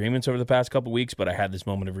disagreements over the past couple weeks, but I had this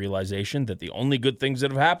moment of realization that the only good things that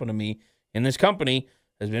have happened to me in this company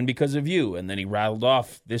has been because of you. And then he rattled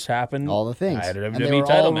off, this happened. All the things. I had a And they WWE were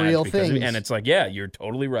title all match real because of things. you. And it's like, yeah, you're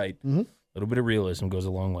totally right. Mhm. A little bit of realism goes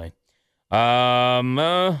a long way.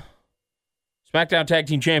 SmackDown Tag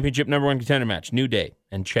Team Championship #1 contender match. New Day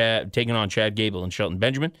and taking on Chad Gable and Shelton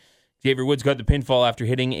Benjamin. Xavier Woods got the pinfall after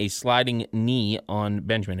hitting a sliding knee on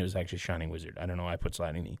Benjamin. It was actually Shining Wizard. I don't know why I put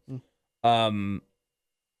sliding knee.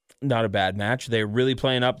 Not a bad match. They're really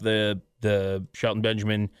playing up the Shelton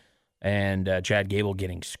Benjamin and Chad Gable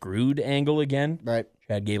getting screwed angle again. Right.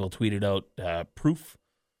 Chad Gable tweeted out proof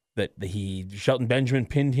that Shelton Benjamin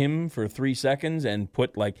pinned him for 3 seconds and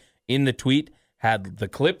put, like, in the tweet had the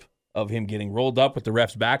clip of him getting rolled up with the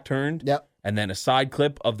ref's back turned. Yep. And then a side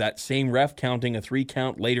clip of that same ref counting a 3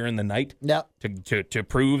 count later in the night Yep. to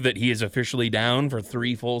prove that he is officially down for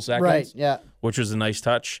 3 full seconds. Right. Yeah. Which was a nice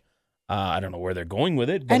touch. I don't know where they're going with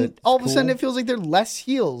it. But And it's all of a cool. sudden, it feels like they're less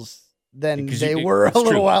heels than Because they were a it's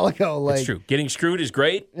little true. while ago. Like, It's true. Getting screwed is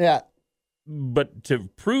great. Yeah. But to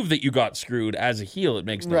prove that you got screwed as a heel, it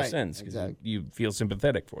makes no Right, sense because exactly. you feel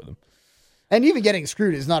sympathetic for them. And even getting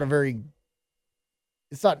screwed is not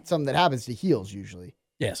it's not something that happens to heels usually.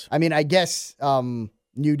 Yes. I mean, I guess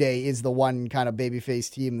New Day is the one kind of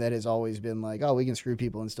babyface team that has always been like, oh, we can screw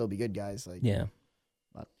people and still be good guys. Like, Yeah.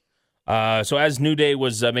 So as New Day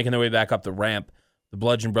was making their way back up the ramp, the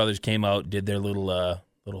Bludgeon Brothers came out, did their little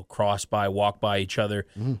cross by, walk by each other.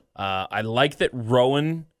 Mm-hmm. I like that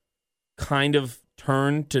Rowan kind of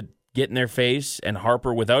turned to get in their face, and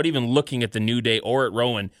Harper, without even looking at the New Day or at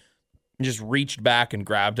Rowan, just reached back and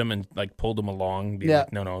grabbed him and like pulled him along. Be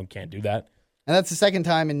like, no, you can't do that. And that's the second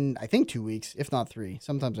time in, I think, 2 weeks, if not 3.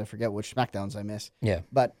 Sometimes I forget which SmackDowns I miss. Yeah.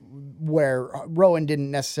 But where Rowan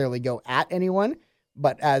didn't necessarily go at anyone,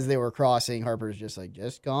 but as they were crossing, Harper's just like,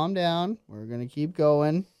 just calm down. We're going to keep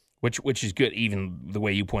going. Which is good. Even the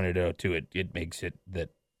way you pointed out to it, it makes it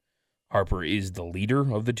that Harper is the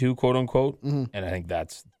leader of the two, quote unquote. Mm-hmm. And I think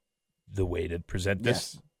that's the way to present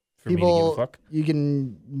this for me to give a People, fuck. you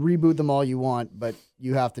can reboot them all you want, but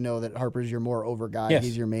you have to know that Harper's your more over guy. Yes.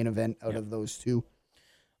 He's your main event out of those two.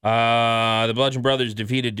 The Bludgeon Brothers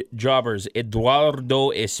defeated jobbers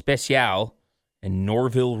Eduardo Especial and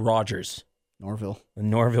Norville Rogers.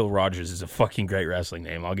 Norville Rogers is a fucking great wrestling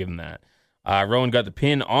name. I'll give him that. Rowan got the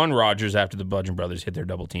pin on Rogers after the Bludgeon Brothers hit their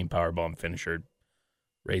double team powerbomb finisher,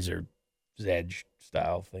 Razor's Edge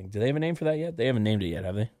style thing. Do they have a name for that yet? They haven't named it yet,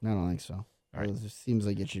 have they? I don't think so. All right. It just seems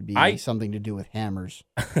like it should be something to do with hammers.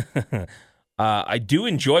 I do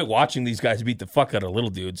enjoy watching these guys beat the fuck out of little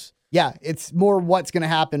dudes. Yeah, it's more what's going to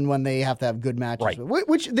happen when they have to have good matches, Right.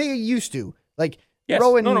 which they used to. Like, Yes.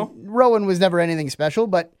 Rowan, No. Rowan was never anything special,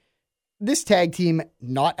 but this tag team,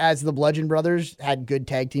 not as the Bludgeon Brothers, had good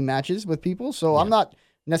tag team matches with people, so I'm not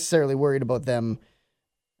necessarily worried about them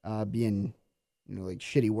being, like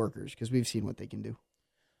shitty workers, because we've seen what they can do.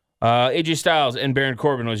 AJ Styles and Baron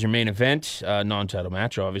Corbin was your main event. Non-title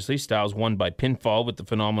match, obviously. Styles won by pinfall with the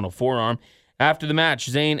phenomenal forearm. After the match,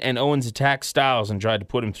 Zayn and Owens attacked Styles and tried to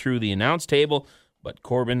put him through the announce table, but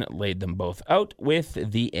Corbin laid them both out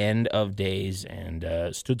with the end of days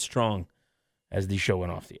and stood strong as the show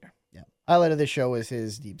went off the air. Yeah. Highlight of the show was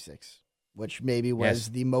his Deep Six, which maybe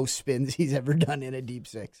was the most spins he's ever done in a Deep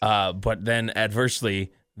Six. But then,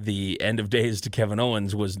 adversely, the end of days to Kevin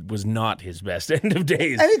Owens was not his best end of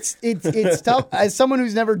days. And it's tough. As someone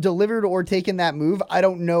who's never delivered or taken that move, I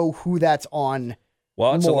don't know who that's on.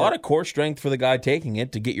 Well, it's more. a lot of core strength for the guy taking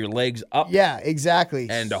it to get your legs up. Yeah, exactly.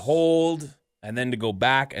 And to hold, and then to go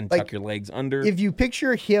back and Like, tuck your legs under. If you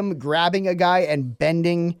picture him grabbing a guy and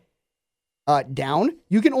bending down,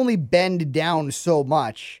 you can only bend down so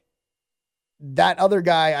much. That other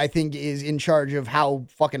guy, I think, is in charge of how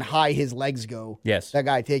fucking high his legs go. Yes. That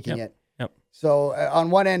guy taking it. Yep. So on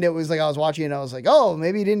one end, it was like I was watching it and I was like, oh,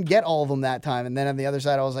 maybe he didn't get all of them that time. And then on the other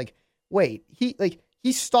side, I was like, wait,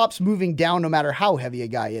 he stops moving down no matter how heavy a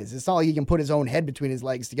guy is. It's not like he can put his own head between his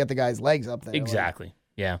legs to get the guy's legs up there. Exactly.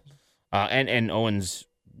 Yeah. And Owens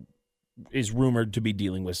is rumored to be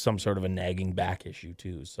dealing with some sort of a nagging back issue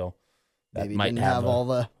too. So that Maybe might didn't have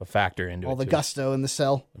have a factor into all it the too. gusto in the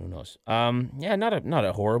cell. Who knows? Yeah, not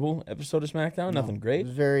a horrible episode of SmackDown. Nothing It great.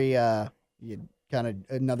 was very kind of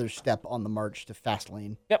another step on the march to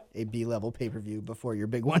Fastlane. Yep. A B-level pay-per-view before your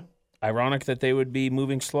big one. Ironic that they would be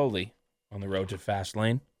moving slowly on the road to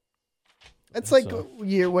Fastlane. It's like So-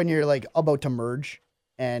 when you're like about to merge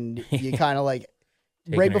and you kind of like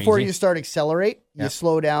Taking right her before easy. you start accelerate, you Yep.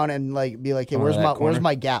 slow down and like be like, hey, Corner where's of that corner.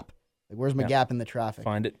 my gap? Like where's my Yep. gap in the traffic?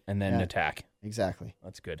 Find it and then Yeah. attack. Exactly.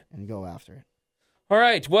 That's good. And go after it. All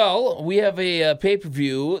right. Well, we have a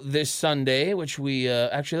pay-per-view this Sunday, which we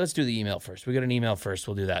actually, let's do the email first. We got an email first.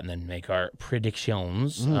 We'll do that and then make our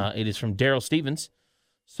predictions. It is from Daryl Stevens.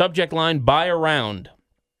 Subject line, buy a round.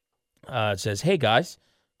 It says, hey, guys,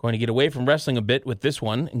 going to get away from wrestling a bit with this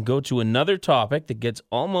one and go to another topic that gets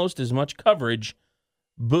almost as much coverage,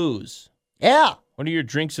 booze. Yeah. What are your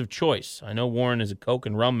drinks of choice? I know Warren is a Coke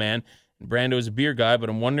and rum man, and Brando is a beer guy, but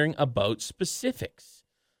I'm wondering about specifics.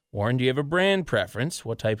 Warren, do you have a brand preference?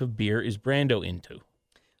 What type of beer is Brando into?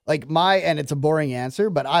 Like and it's a boring answer,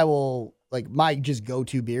 but I will, like my just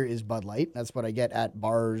go-to beer is Bud Light. That's what I get at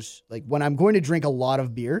bars. Like when I'm going to drink a lot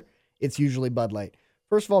of beer, it's usually Bud Light.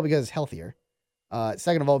 First of all, because it's healthier.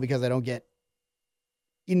 Second of all, because I don't get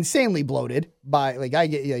insanely bloated by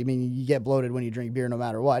you get bloated when you drink beer no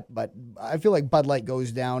matter what, but I feel like Bud Light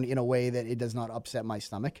goes down in a way that it does not upset my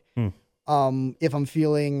stomach. If I'm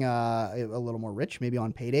feeling a little more rich, maybe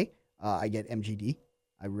on payday, I get MGD.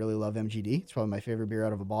 I really love MGD. It's probably my favorite beer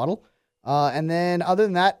out of a bottle. And then other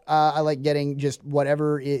than that, I like getting just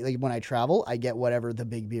whatever, like when I travel, I get whatever the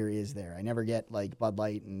big beer is there. I never get like Bud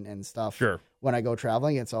Light and stuff. Sure. When I go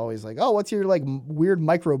traveling, it's always like, oh, what's your like weird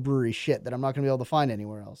microbrewery shit that I'm not going to be able to find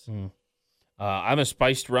anywhere else? I'm a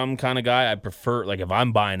spiced rum kind of guy. I prefer, like, if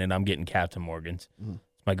I'm buying it, I'm getting Captain Morgan's. It's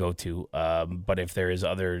my go-to. But if there is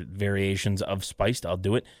other variations of spiced, I'll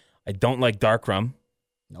do it. I don't like dark rum.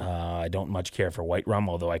 No. I don't much care for white rum,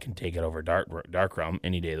 although I can take it over dark rum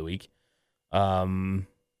any day of the week. Yeah,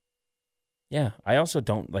 I also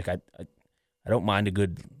don't like I don't mind a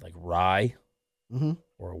good like rye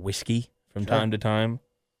or a whiskey from time to time.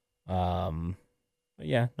 But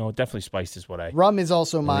yeah, no, definitely spiced is what I. Rum is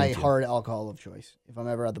also my into. hard alcohol of choice. If I'm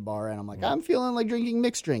ever at the bar and I'm like, I'm feeling like drinking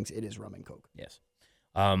mixed drinks, it is rum and Coke. Yes.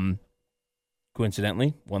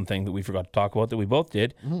 Coincidentally, one thing that we forgot to talk about that we both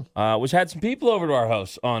did was had some people over to our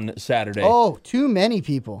house on Saturday. Oh, too many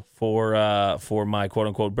people. For my quote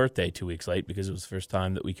unquote birthday 2 weeks late, because it was the first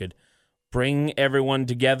time that we could bring everyone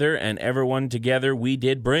together, and everyone together we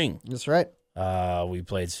did bring. That's right. We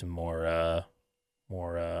played some more.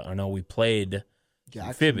 I know we played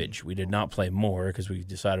Jackson. Fibbage. We did not play more because we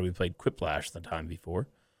decided we played Quiplash the time before.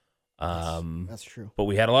 That's true. But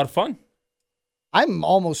we had a lot of fun. I'm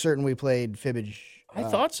almost certain we played Fibbage. I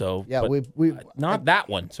thought so. Yeah, but we not that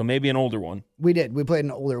one. So maybe an older one. we did. We played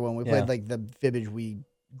an older one. We Yeah. played like the Fibbage we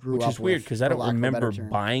grew Which up is weird with, because I for don't lack of a remember better term.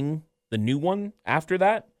 buying the new one after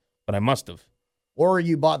that, but I must have. Or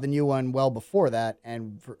you bought the new one well before that,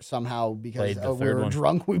 and somehow because Played the we third were one.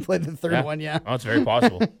 drunk, we played the third one. Yeah, Oh, it's very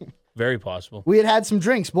possible. Very possible. we had some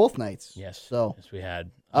drinks both nights. Yes. So, Yes, we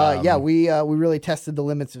had. yeah, we really tested the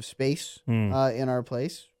limits of space Hmm. in our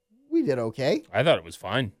place. We did okay. I thought it was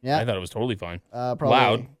fine. Yeah. I thought it was totally fine. Probably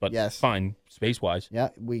Loud, but yes. fine space wise. Yeah,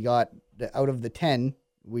 we got out of the 10.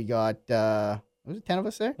 We got was it 10 of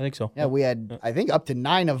us there? I think so. Yeah, we had I think up to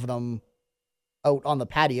 9 of them out on the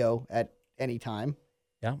patio at any time.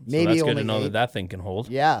 Yeah. So maybe that's good only to know 8. that that thing can hold.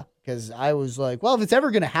 Yeah, because I was like, well, if it's ever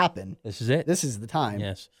going to happen, This is it. this is the time.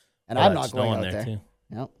 Yes. And Well, I'm that's not going snowing out there. too.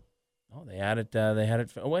 Yep. Oh, they had it. They had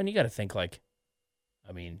it. Well, and you got to think like,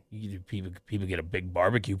 I mean, people get a big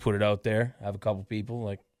barbecue, put it out there, have a couple people.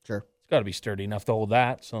 Like, Sure. it's got to be sturdy enough to hold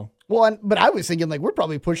that. So, Well, but I was thinking like we're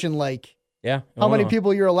probably pushing like yeah. how many Oh,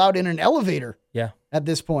 people you're allowed in an elevator Yeah, at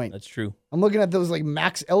this point. that's true. I'm looking at those like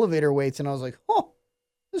max elevator weights, and I was like, oh,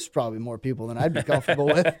 this is probably more people than I'd be comfortable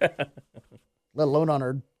with, let alone on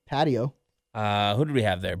our patio. Who did we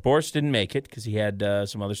have there? Boris didn't make it because he had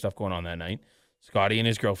some other stuff going on that night. Scotty and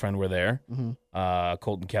his girlfriend were there. Mm-hmm.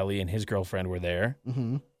 Colton Kelly and his girlfriend were there.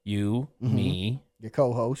 Mm-hmm. You, Mhm. me, Your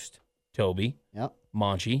co-host. Toby, Yep.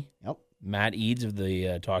 Monchi, Yep. Matt Eads of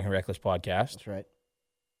the Talking Reckless podcast. That's right.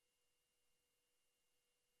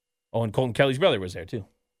 Oh, and Colton Kelly's brother was there too.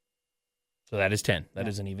 So that is 10. That Yeah.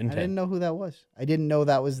 is an even I 10. didn't know who that was. I didn't know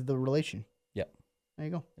that was the relation. Yep. There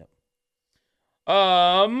you go.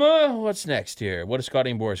 What's next here? What does Scotty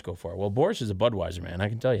and Boris go for? Well, Boris is a Budweiser man. I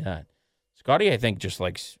can tell you that. Scotty, I think, just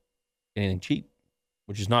likes anything cheap,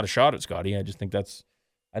 which is not a shot at Scotty. I just think that's.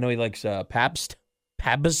 I know he likes Pabst.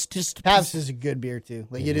 Pabst Pabst is a good beer too.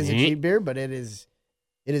 Like it is a Mhm. cheap beer, but it is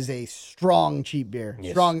a strong cheap beer.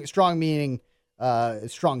 Yes. Strong meaning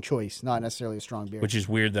strong choice, not necessarily a strong beer. Which is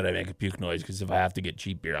weird that I make a puke noise because if I have to get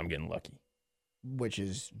cheap beer, I'm getting lucky. Which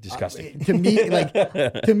is Disgusting. to me, like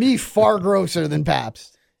to me, far grosser than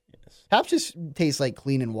Pabst. Yes. Pabst just tastes like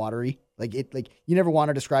clean and watery. Like you never want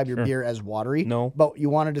to describe your Sure. beer as watery. No. but you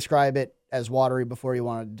want to describe it as watery before you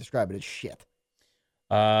want to describe it as shit.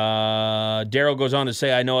 Daryl goes on to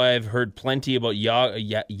say, I know I've heard plenty about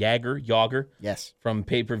Yager Yes. from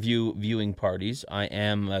pay-per-view viewing parties. I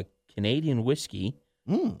am a Canadian whiskey.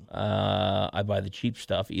 I buy the cheap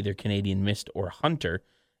stuff, either Canadian Mist or Hunter,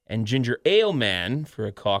 and Ginger Ale Man for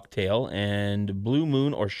a cocktail, and Blue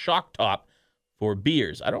Moon or Shock Top for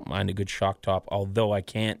beers. I don't mind a good Shock Top, although I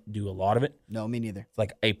can't do a lot of it. No, me neither. It's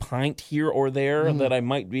like a pint here or there that I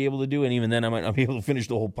might be able to do, and even then I might not be able to finish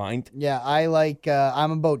the whole pint. Yeah, I like. I'm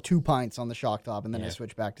about 2 pints on the Shock Top, and then I Yeah.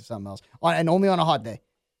 switch back to something else. And only on a hot day.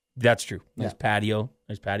 That's true. Nice patio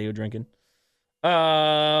drinking.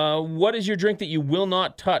 What is your drink that you will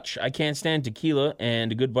not touch? I can't stand tequila,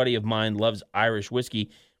 and a good buddy of mine loves Irish whiskey,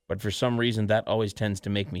 but for some reason that always tends to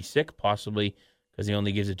make me sick, possibly because he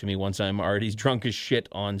only gives it to me once I'm already drunk as shit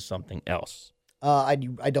on something else. I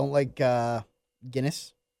don't like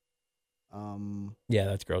Guinness. Yeah,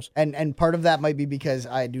 that's gross. And part of that might be because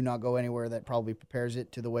I do not go anywhere that probably prepares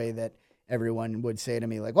it to the way that everyone would say to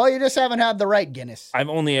me, like, well, you just haven't had the right Guinness. I've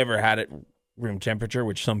only ever had it room temperature,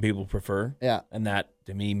 which some people prefer. Yeah. And that,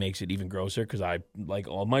 to me, makes it even grosser because I like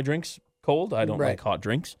all my drinks cold. I don't Right. like hot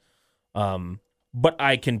drinks. But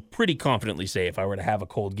I can pretty confidently say if I were to have a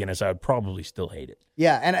cold Guinness, I would probably still hate it.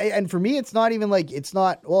 Yeah, and for me, it's not even like it's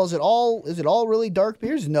not. Well, is it all really dark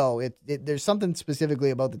beers? No, there's something specifically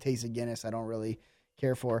about the taste of Guinness I don't really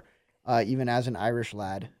care for, even as an Irish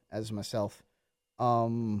lad, as myself.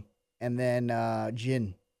 And then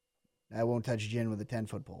gin, I won't touch gin with a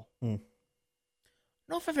 10-foot pole. I don't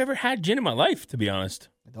know if I've ever had gin in my life, to be honest.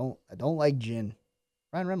 I don't like gin.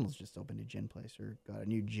 Ryan Reynolds just opened a gin place or got a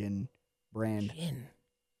new gin brand. Gin.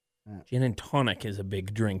 Yeah. Gin and tonic is a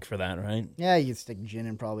big drink for that, right? Yeah, you can stick gin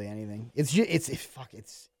in probably anything. It's I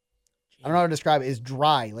don't know how to describe it. It's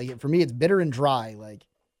dry. Like for me, it's bitter and dry. Like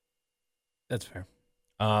That's fair.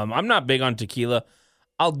 I'm not big on tequila.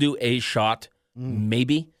 I'll do a shot,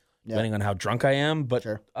 maybe, Yeah. depending on how drunk I am, but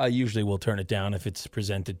Sure. I usually will turn it down if it's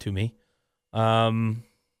presented to me.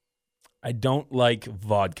 I don't like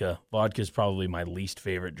vodka. Vodka is probably my least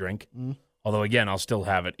favorite drink. Although, again, I'll still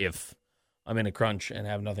have it if I'm in a crunch and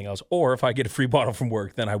have nothing else. Or if I get a free bottle from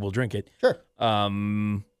work, then I will drink it. Sure.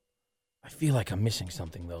 I feel like I'm missing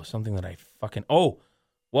something, though. Something that I fucking... Oh,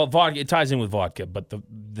 well, vodka. It ties in with vodka, but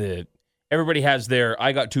the everybody has their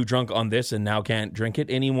I got too drunk on this and now can't drink it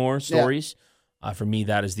anymore stories. For me,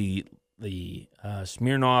 that is the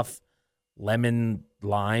Smirnoff lemon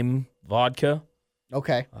lime vodka.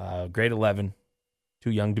 Okay. Grade 11. Too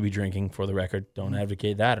young to be drinking, for the record. Don't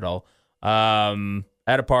advocate that at all.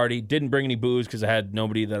 At a party, didn't bring any booze because I had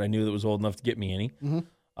nobody that I knew that was old enough to get me any.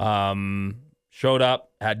 Showed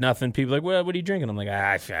up, had nothing. People like, well, what are you drinking? I'm like,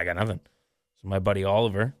 I got nothing. So my buddy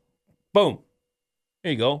Oliver, boom,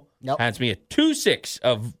 there you go. Yep. Hands me a 2-6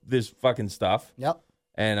 of this fucking stuff. Yep.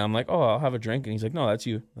 And I'm like, oh, I'll have a drink. And he's like, no, that's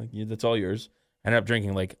you. Like, that's all yours. I ended up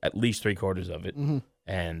drinking like at least 3/4 of it,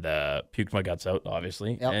 and puked my guts out,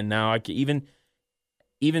 obviously. Yep. And now I can,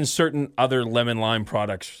 even certain other lemon lime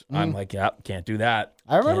products, I'm like, yeah, can't do that.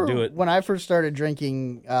 I remember can't do it. when I first started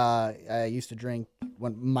drinking. I used to drink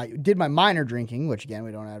did my minor drinking, which again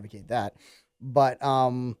we don't advocate that, but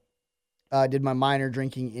did my minor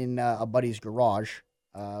drinking in a buddy's garage,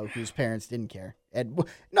 whose parents didn't care, and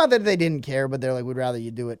not that they didn't care, but they're like, we'd rather you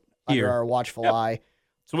do it Here. under our watchful eye.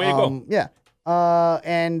 It's the way to go. Yeah.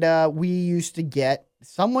 And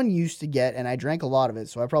someone used to get, and I drank a lot of it,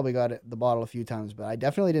 so I probably got the bottle a few times, but I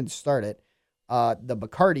definitely didn't start it. The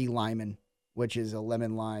Bacardi Lyman, which is a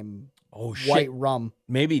lemon lime Oh, shit. white rum.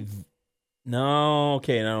 Maybe. No,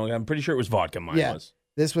 okay, no, I'm pretty sure it was vodka. Mine was.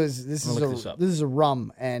 This I'm gonna look this up. is a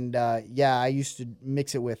rum, and I used to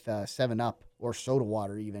mix it with 7-Up or soda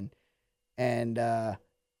water even, and I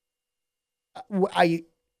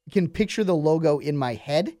can picture the logo in my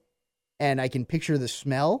head, and I can picture the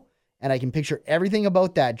smell, and I can picture everything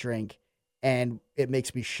about that drink, and it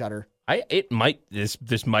makes me shudder.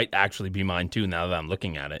 This might actually be mine too. Now that I'm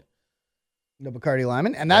looking at it, The Bacardi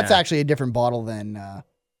Lyman, and that's Yeah. actually a different bottle than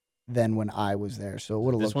when I was there, so it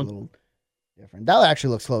would have This looked one? a little different. That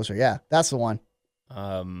actually looks closer. Yeah, that's the one.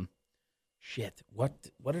 shit. What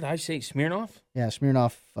did I say? Smirnoff Yeah,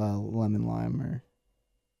 Smirnoff lemon lime or.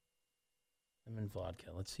 lemon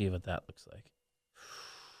vodka. Let's see what that looks like.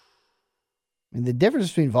 I mean, the difference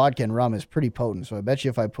between vodka and rum is pretty potent. So I bet you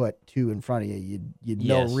if I put 2 in front of you, you'd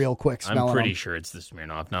know Yes. real quick smelling I'm pretty them. sure it's the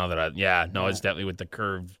Smirnoff. Now that it's definitely with the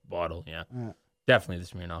curved bottle. Yeah, Yeah. definitely the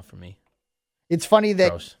Smirnoff for me. It's funny that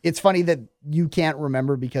Gross. you can't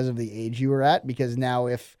remember because of the age you were at. Because now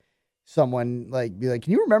if someone be like,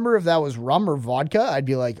 can you remember if that was rum or vodka? I'd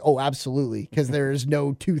be like, oh, absolutely, because there's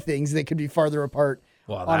no two things that could be farther apart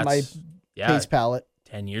Well, on my taste palate.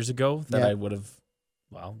 10 years ago that Yeah. I would have,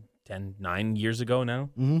 9 years ago now.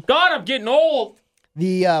 Mhm. God, I'm getting old.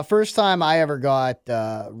 The first time I ever got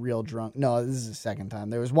real drunk, no, this is the second time.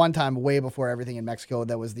 There was one time way before everything in Mexico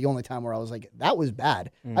that was the only time where I was like, that was bad.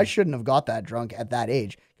 I shouldn't have got that drunk at that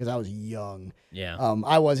age because I was young. Yeah.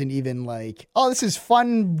 I wasn't even like, oh, this is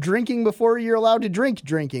fun drinking before you're allowed to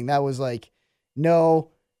drinking. That was like, no,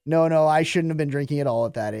 I shouldn't have been drinking at all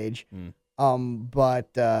at that age.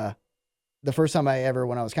 But the first time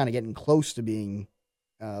when I was kind of getting close to being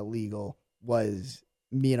legal was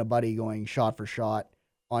me and a buddy going shot for shot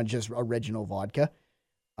on just original vodka,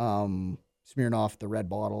 Smirnoff, the red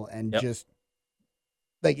bottle, and just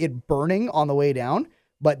like it burning on the way down,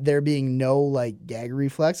 but there being no gag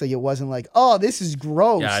reflex. Like it wasn't like, oh, this is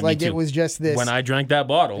gross. Yeah, me like too. it was just this. When I drank that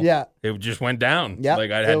bottle, Yeah. it just went down. Yeah,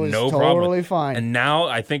 Like I it had was no problem. totally fine. And now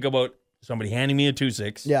I think about somebody handing me a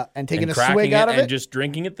 2-6. Yeah, and taking a cracking swig out of and it. just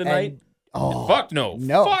drinking it the And- night. Oh, Fuck no.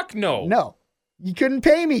 no. Fuck no. No, you couldn't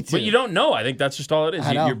pay me to. But you don't know. I think that's just all it is.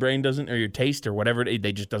 I know. Your brain doesn't, or your taste, or whatever.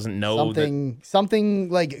 They just doesn't know that something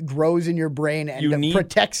like grows in your brain and You it need-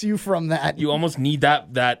 protects you from that. you almost need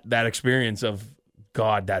that experience of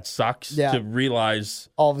God that sucks Yeah. to realize.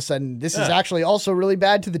 All of a sudden, this is Yeah. actually also really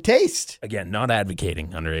bad to the taste. Again, not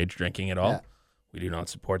advocating underage drinking at all. Yeah. We do not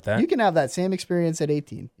support that. You can have that same experience at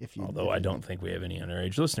 18 if you. Although I don't think we have any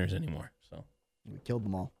underage listeners anymore. So We killed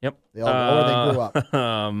them all. yep. They all or they grew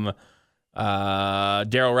up.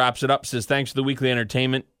 Daryl wraps it up. Says thanks for the weekly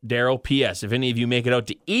entertainment, Daryl. P.S. If any of you make it out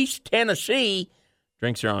to East Tennessee,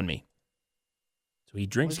 drinks are on me. So he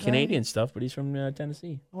drinks What's that? Canadian stuff, but he's from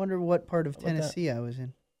Tennessee. I wonder what part of How about that? Tennessee I was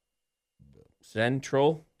in.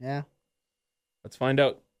 Central. Yeah. Let's find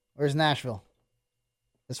out. Where's Nashville?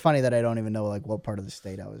 It's funny that I don't even know what part of the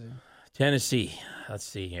state I was in. Tennessee. Let's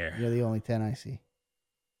see here. You're the only 10 I see.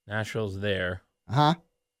 Nashville's there. Uh-huh.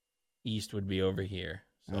 East would be over here.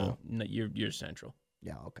 So Oh. no, you're central.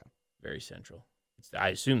 Yeah, okay. Very central. I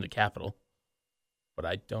assume the capital, but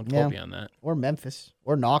I don't Yeah. quote me on that. Or Memphis.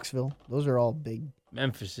 Or Knoxville. Those are all big.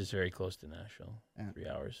 Memphis is very close to Nashville. Yeah. 3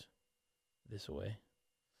 hours this way.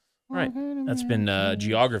 All right. That's been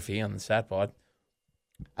geography on the SatPod.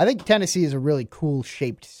 I think Tennessee is a really cool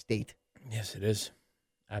shaped state. Yes, it is.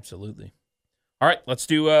 Absolutely. All right, let's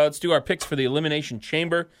do our picks for the Elimination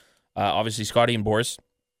Chamber. Obviously, Scotty and Boris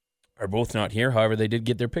are both not here. However, they did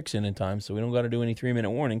get their picks in time, so we don't got to do any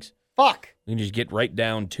 3-minute warnings. Fuck. We can just get right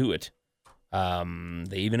down to it.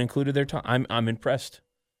 They even included their time. I'm impressed.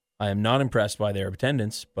 I am not impressed by their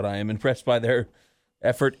attendance, but I am impressed by their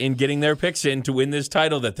effort in getting their picks in to win this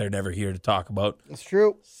title that they're never here to talk about. It's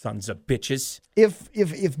true. Sons of bitches.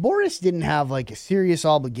 If Boris didn't have like a serious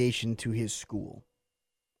obligation to his school,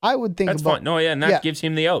 I would think That's about fine. No, yeah, and that gives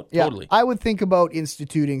him the out. Yeah, Totally. I would think about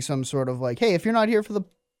instituting some sort of like, hey, if you're not here for the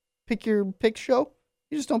pick your picks show,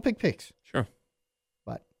 you just don't pick picks. Sure.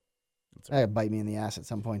 But that bite me in the ass at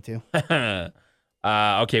some point too.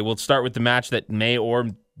 Okay, we'll start with the match that may or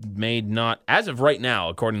may not, as of right now,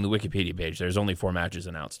 according to the Wikipedia page, there's only 4 matches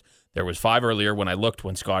announced. There was 5 earlier when I looked,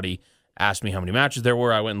 when Scotty asked me how many matches there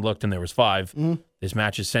were. I went and looked and there was 5. This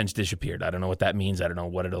match has since disappeared. I don't know what that means. I don't know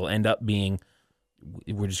what it'll end up being.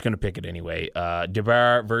 We're just going to pick it anyway.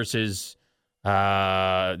 DeBar versus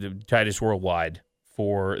Titus Worldwide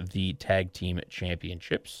for the tag team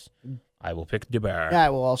championships. I will pick DeBar. Yeah,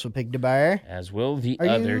 I will also pick DeBar. As will the Are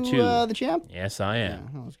other you, 2. the champ? Yes, I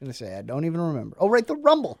am. Yeah, I was going to say, I don't even remember. Oh, right, the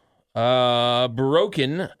Rumble.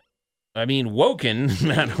 Woken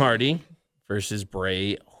Matt Hardy versus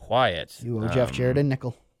Bray Wyatt. You owe Jeff Jarrett a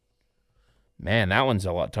nickel. Man, that one's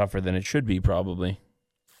a lot tougher than it should be, probably.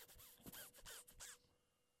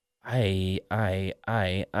 I'm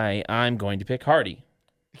going to pick Hardy.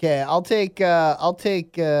 Okay, I'll take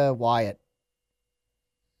Wyatt.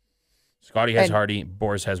 Scotty has Hardy.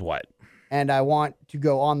 Boris has Wyatt. And I want to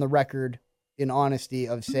go on the record in honesty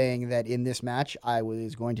of saying that in this match, I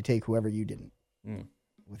was going to take whoever you didn't.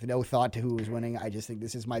 With no thought to who was winning. I just think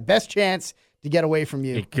this is my best chance to get away from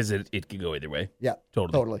you. Because it could go either way. Yeah,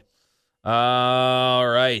 Totally. All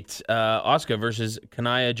right. Asuka versus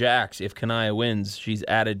Kanaya Jax. If Kanaya wins, she's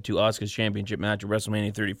added to Asuka's championship match at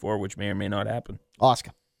WrestleMania 34, which may or may not happen.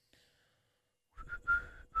 Asuka.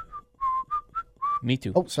 Me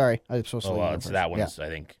too. Oh, sorry. I was supposed to. It's that one's, I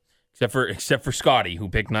think. Except for Scotty, who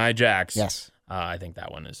picked Nia Jax. Yes. I think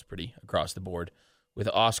that one is pretty across the board with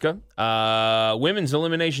Asuka. Women's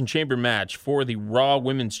Elimination Chamber match for the Raw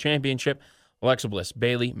Women's Championship. Alexa Bliss,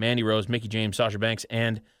 Bayley, Mandy Rose, Mickie James, Sasha Banks,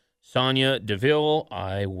 and Sonya Deville.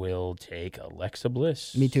 I will take Alexa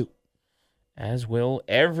Bliss. Me too. As will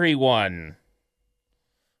everyone.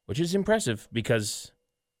 Which is impressive because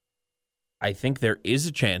I think there is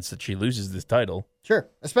a chance that she loses this title. Sure.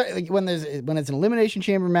 Especially when it's an Elimination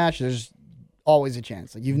Chamber match, there's always a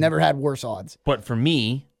chance. Like, you've never had worse odds. But for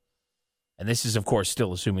me, and this is, of course,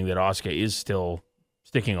 still assuming that Asuka is still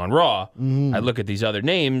sticking on Raw, I look at these other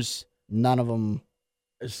names. None of them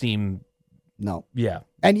seem... No. Yeah.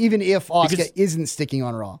 And even if Asuka isn't sticking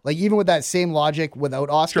on Raw, like even with that same logic without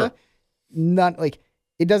Asuka,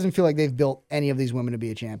 it doesn't feel like they've built any of these women to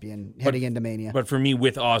be a champion heading into Mania. But for me,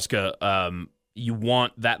 with Asuka, you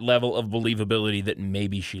want that level of believability that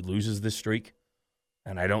maybe she loses this streak.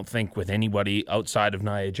 And I don't think with anybody outside of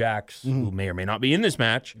Nia Jax, who may or may not be in this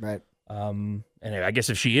match. Right. And I guess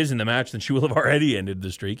if she is in the match, then she will have already ended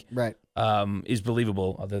the streak. Right. Is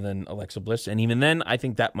believable other than Alexa Bliss. And even then, I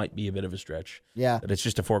think that might be a bit of a stretch. Yeah. That it's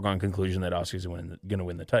just a foregone conclusion that Asuka's going to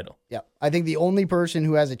win the title. Yeah. I think the only person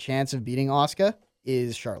who has a chance of beating Asuka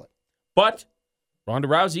is Charlotte. But Ronda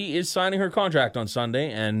Rousey is signing her contract on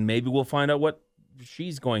Sunday, and maybe we'll find out what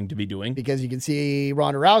she's going to be doing. Because you can see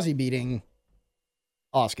Ronda Rousey beating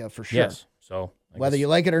Asuka for sure. Yes. So whether you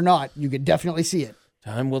like it or not, you could definitely see it.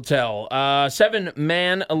 Time will tell.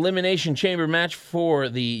 7-man Elimination Chamber match for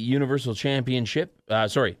the Universal Championship.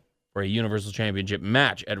 For a Universal Championship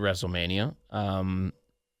match at WrestleMania.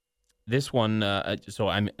 This one,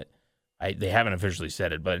 they haven't officially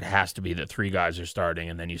said it, but it has to be that 3 guys are starting,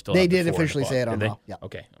 and then you still. They have the did 4 officially say it on Raw. Raw. Yeah.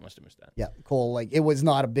 Okay, I must have missed that. Yeah, Cole. It was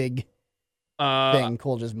not a big thing.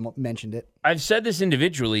 Cole just mentioned it. I've said this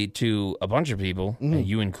individually to a bunch of people, and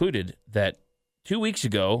you included, that 2 weeks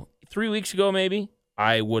ago, 3 weeks ago maybe,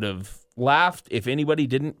 I would have laughed if anybody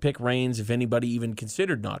didn't pick Reigns, if anybody even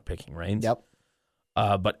considered not picking Reigns. Yep.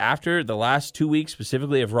 But after the last 2 weeks,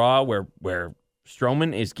 specifically of Raw, where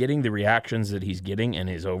Strowman is getting the reactions that he's getting and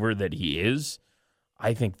is over that he is,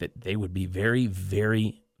 I think that they would be very,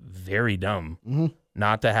 very, very dumb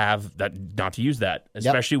not to have that, not to use that,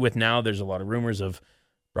 especially with now there's a lot of rumors of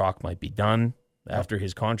Brock might be done after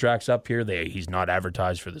his contract's up here. He's not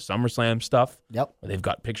advertised for the SummerSlam stuff. Yep. They've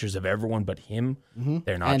got pictures of everyone but him.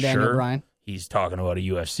 They're not and sure. Daniel Bryan. He's talking about a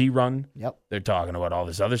UFC run. Yep. They're talking about all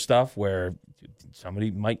this other stuff where somebody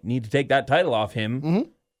might need to take that title off him.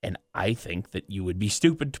 And I think that you would be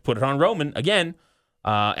stupid to put it on Roman again.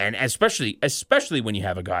 And especially when you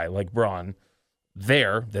have a guy like Braun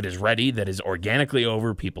there that is ready, that is organically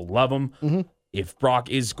over. People love him. If Brock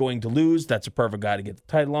is going to lose, that's a perfect guy to get the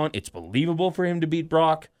title on. It's believable for him to beat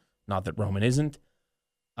Brock. Not that Roman isn't.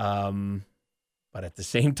 But at the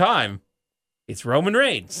same time, it's Roman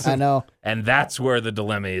Reigns. I know. And that's where the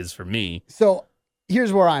dilemma is for me. So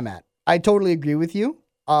here's where I'm at. I totally agree with you.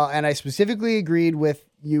 And I specifically agreed with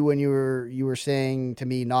you when you were saying to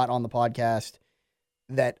me, not on the podcast,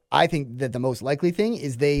 that I think that the most likely thing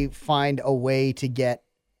is they find a way to get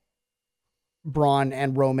Braun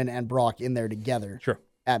and Roman and Brock in there together. Sure.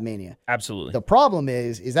 At Mania. Absolutely. The problem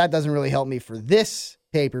is that doesn't really help me for this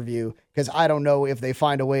pay-per-view because I don't know if they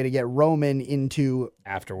find a way to get Roman into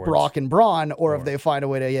afterwards Brock and Braun or if they find a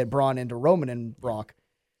way to get Braun into Roman and Brock.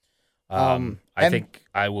 I think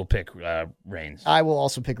I will pick Reigns. I will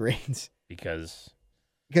also pick Reigns. Because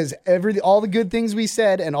all the good things we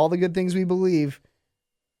said and all the good things we believe,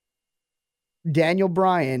 Daniel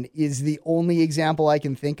Bryan is the only example I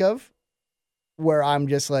can think of where I'm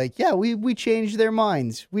just like, yeah, we changed their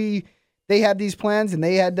minds. They had these plans and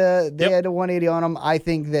they had to 180 on them. I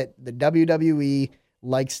think that the WWE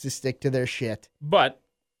likes to stick to their shit. But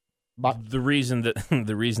the reason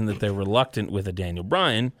that they're reluctant with a Daniel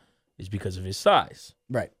Bryan is because of his size.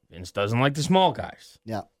 Right. Vince doesn't like the small guys.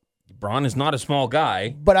 Yeah. Braun is not a small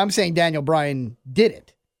guy. But I'm saying Daniel Bryan did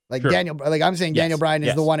it. Like sure. I'm saying Daniel Bryan is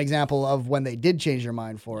yes. the one example of when they did change their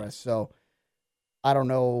mind for us. So I don't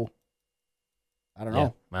know. Yeah.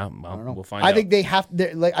 Well, I don't know. we'll find out. I think they have.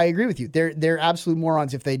 Like I agree with you. They're absolute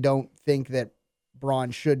morons if they don't think that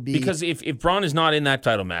Braun should be. Because if Braun is not in that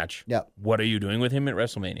title match, yeah. What are you doing with him at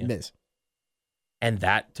WrestleMania? Miz. And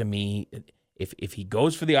that to me, if he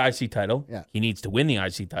goes for the IC title, yeah. he needs to win the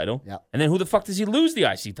IC title. Yeah. And then who the fuck does he lose the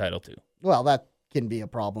IC title to? Well, that can be a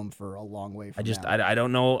problem for a long way from now. I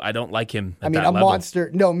don't know. I don't like him. At I mean, that a level.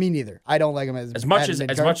 monster. No, me neither. I don't like him as much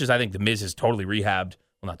as I think the Miz is totally rehabbed.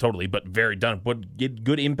 Well, not totally, but very done. But get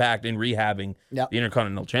good impact in rehabbing the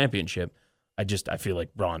Intercontinental Championship. I feel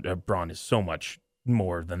like Braun is so much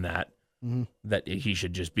more than that. Mm-hmm. That he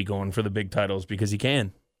should just be going for the big titles because he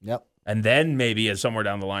can. Yep. And then maybe as somewhere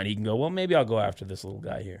down the line he can go, well, maybe I'll go after this little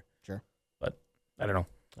guy here. Sure. But I don't know.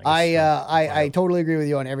 I totally agree with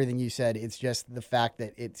you on everything you said. It's just the fact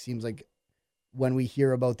that it seems like when we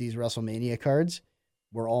hear about these WrestleMania cards,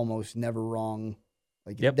 we're almost never wrong.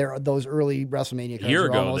 Like there are those early WrestleMania cards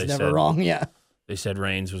are almost never wrong. Yeah. They said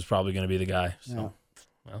Reigns was probably going to be the guy. So,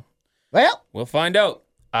 well, we'll find out.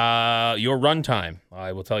 Your run time,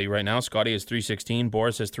 I will tell you right now. Scotty has 3:16.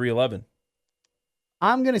 Boris has 3:11.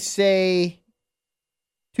 I'm gonna say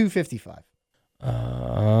 2:55.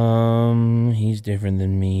 He's different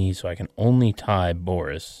than me, so I can only tie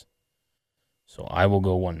Boris. So I will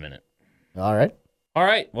go 1 minute. All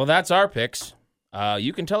right. Well, that's our picks.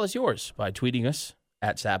 You can tell us yours by tweeting us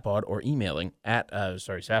at Satpod or emailing at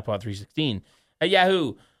Satpod316 at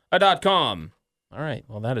yahoo.com. All right.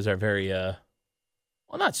 Well, that is our very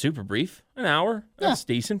not super brief. An hour. That's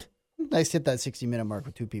decent. Nice to hit that 60-minute mark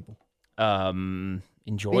with two people.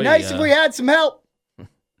 Enjoy. Be nice if we had some help.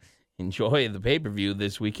 Enjoy the pay-per-view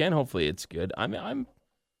this weekend. Hopefully it's good. I've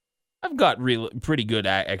got pretty good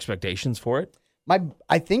expectations for it.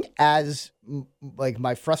 I think as like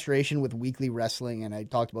my frustration with weekly wrestling, and I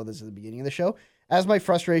talked about this at the beginning of the show, as my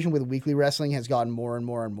frustration with weekly wrestling has gotten more and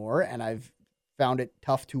more and more, and I've found it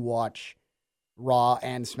tough to watch Raw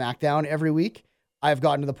and SmackDown every week, I've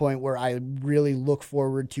gotten to the point where I really look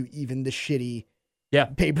forward to even the shitty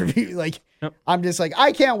pay-per-view. Like, I'm just like,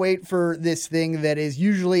 I can't wait for this thing that is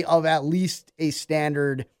usually of at least a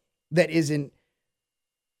standard that isn't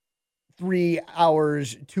 3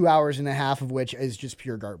 hours, 2 hours and a half of which is just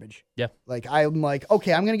pure garbage. Yeah. Like, I'm like,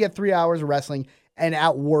 okay, I'm going to get 3 hours of wrestling, and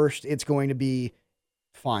at worst, it's going to be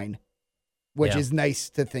fine, which is nice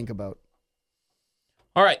to think about.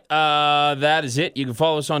 All right. That is it. You can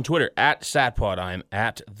follow us on Twitter at Satpod. I'm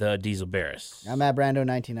at the Diesel Barris. I'm at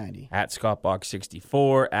Brando1990. At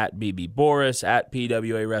ScottBox64. At BB Boris. At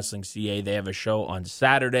PWA Wrestling CA. They have a show on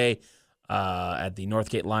Saturday at the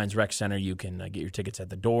Northgate Lions Rec Center. You can get your tickets at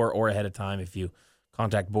the door or ahead of time if you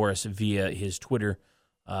contact Boris via his Twitter.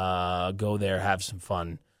 Go there, have some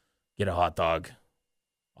fun, get a hot dog,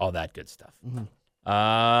 all that good stuff. Mm-hmm.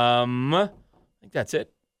 I think that's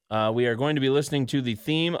it. We are going to be listening to the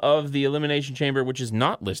theme of the Elimination Chamber, which is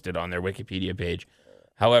not listed on their Wikipedia page.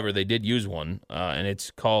 However, they did use one, and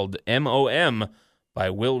it's called M.O.M. by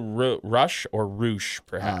Will Rush or Roosh,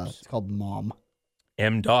 perhaps. It's called Mom.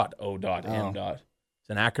 M.O.M. It's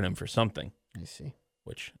an acronym for something. I see.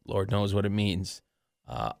 Which, Lord knows what it means.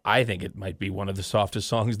 I think it might be one of the softest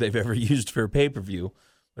songs they've ever used for a pay-per-view.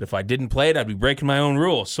 But if I didn't play it, I'd be breaking my own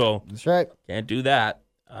rules. So that's right. Can't do that.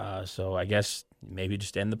 So I guess maybe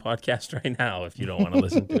just end the podcast right now if you don't want to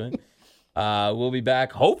listen to it. We'll be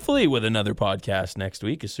back hopefully with another podcast next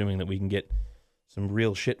week, assuming that we can get some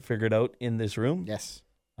real shit figured out in this room. Yes.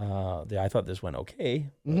 I thought this went okay.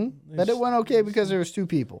 But it went okay because there was 2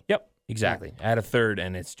 people. Yep, exactly. Add a third,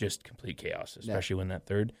 and it's just complete chaos, especially when that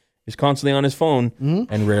third is constantly on his phone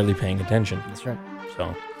and rarely paying attention. That's right.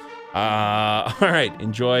 So, all right.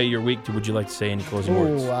 Enjoy your week. Would you like to say any closing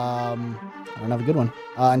words? I don't have a good one.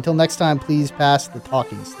 Until next time, please pass the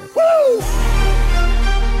talking stick.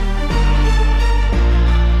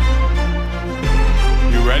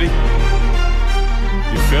 You ready?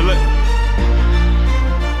 You feel it?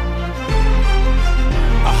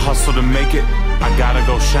 I hustle to make it. I gotta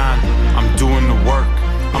go shine. I'm doing the work.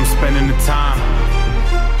 I'm spending the time.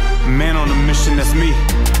 Man on a mission, that's me.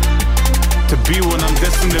 To be what I'm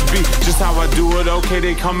destined to be. Just how I do it, okay,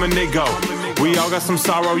 they come and they go. We all got some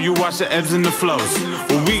sorrow, you watch the ebbs and the flows.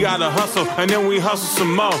 Well, we gotta hustle, and then we hustle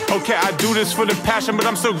some more. Okay, I do this for the passion, but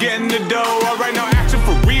I'm still getting the dough. Alright, now action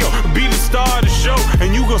for real, be the star of the show.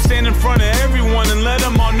 And you go stand in front of everyone and let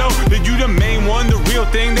them all know that you the main one, the real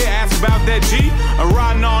thing. They ask about that G. I'm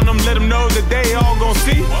riding on them, let them know that they all gon'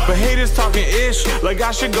 see. But haters talking ish, like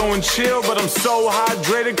I should go and chill. But I'm so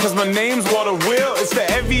hydrated, cause my name's Water Will. It's the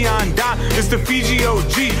Evian Dot, it's the Fiji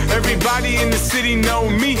OG. Everybody in the city know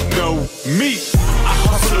me, know me. I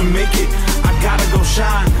hustle to make it, I gotta go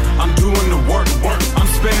shine. I'm doing the work, I'm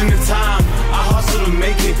spending the time. I hustle to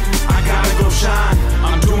make it, I gotta go shine.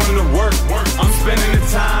 I'm doing the work, I'm spending the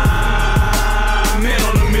time. Man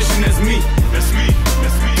on a mission, that's me.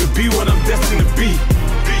 To be what I'm destined to be.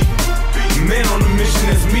 Man on a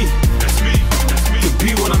mission, that's me. To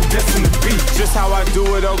be what I'm destined to be. Just how I do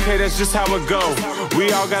it, okay, that's just how it go.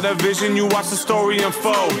 We all got a vision, you watch the story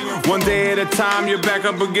unfold. One day at a time, you're back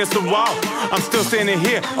up against the wall. I'm still standing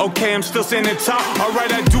here, okay, I'm still standing tall.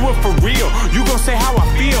 Alright, I do it for real, you gon' say how I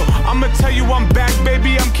feel. I'ma tell you I'm back,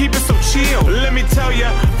 baby, I'm keeping so chill. Let me tell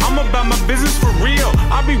ya, I'm about my business for real.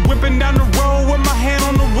 I'll be whipping down the road with my hand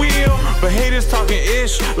on the wheel. But haters talking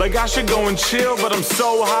ish, like I should go and chill. But I'm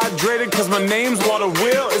so hydrated, cause my name's Water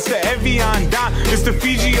Will. It's the Evian Dot, it's the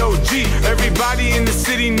Fiji OG. Everybody in the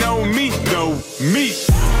city know me, know me.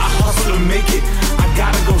 I hustle to make it, I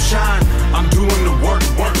gotta go shine. I'm doing the work,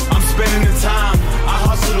 I'm spending the time. I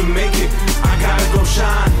hustle to make it, I gotta go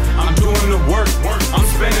shine. I'm doing the work, I'm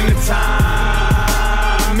spending the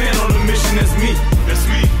time. Man on a mission, that's me.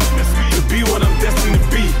 To be what I'm destined to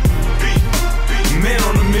be. Man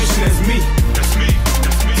on a mission, that's me.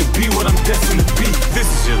 To be what I'm destined to be. This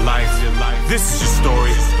is your life, this is your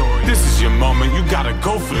story. This is your moment, you gotta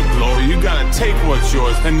go for the glory. You gotta take what's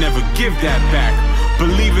yours and never give that back.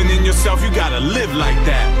 Believing in yourself, you gotta live like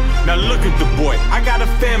that. Now look at the boy, I got a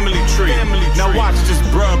family tree. Now watch this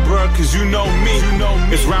bruh, cause you know me.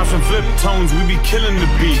 It's rounds and flip tones, we be killing the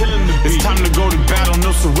beat. It's time to go to battle,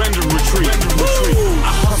 no surrender, retreat.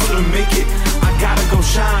 I hustle to make it, I gotta go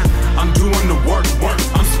shine. I'm doing the work,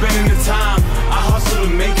 I'm spending the time. I hustle to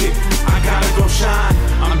make it, I gotta go shine.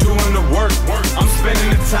 I'm doing the work, I'm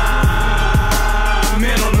spending the time.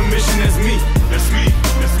 Man on a mission, that's me.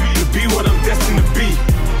 To be what I'm destined to be.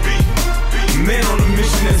 Man on a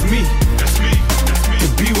mission, that's me. To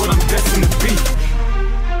be what I'm destined to be.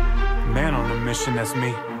 Man on a mission, that's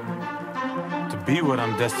me. To be what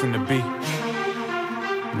I'm destined to be.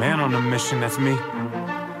 Man on a mission, that's me.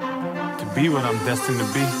 To be what I'm destined to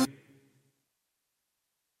be.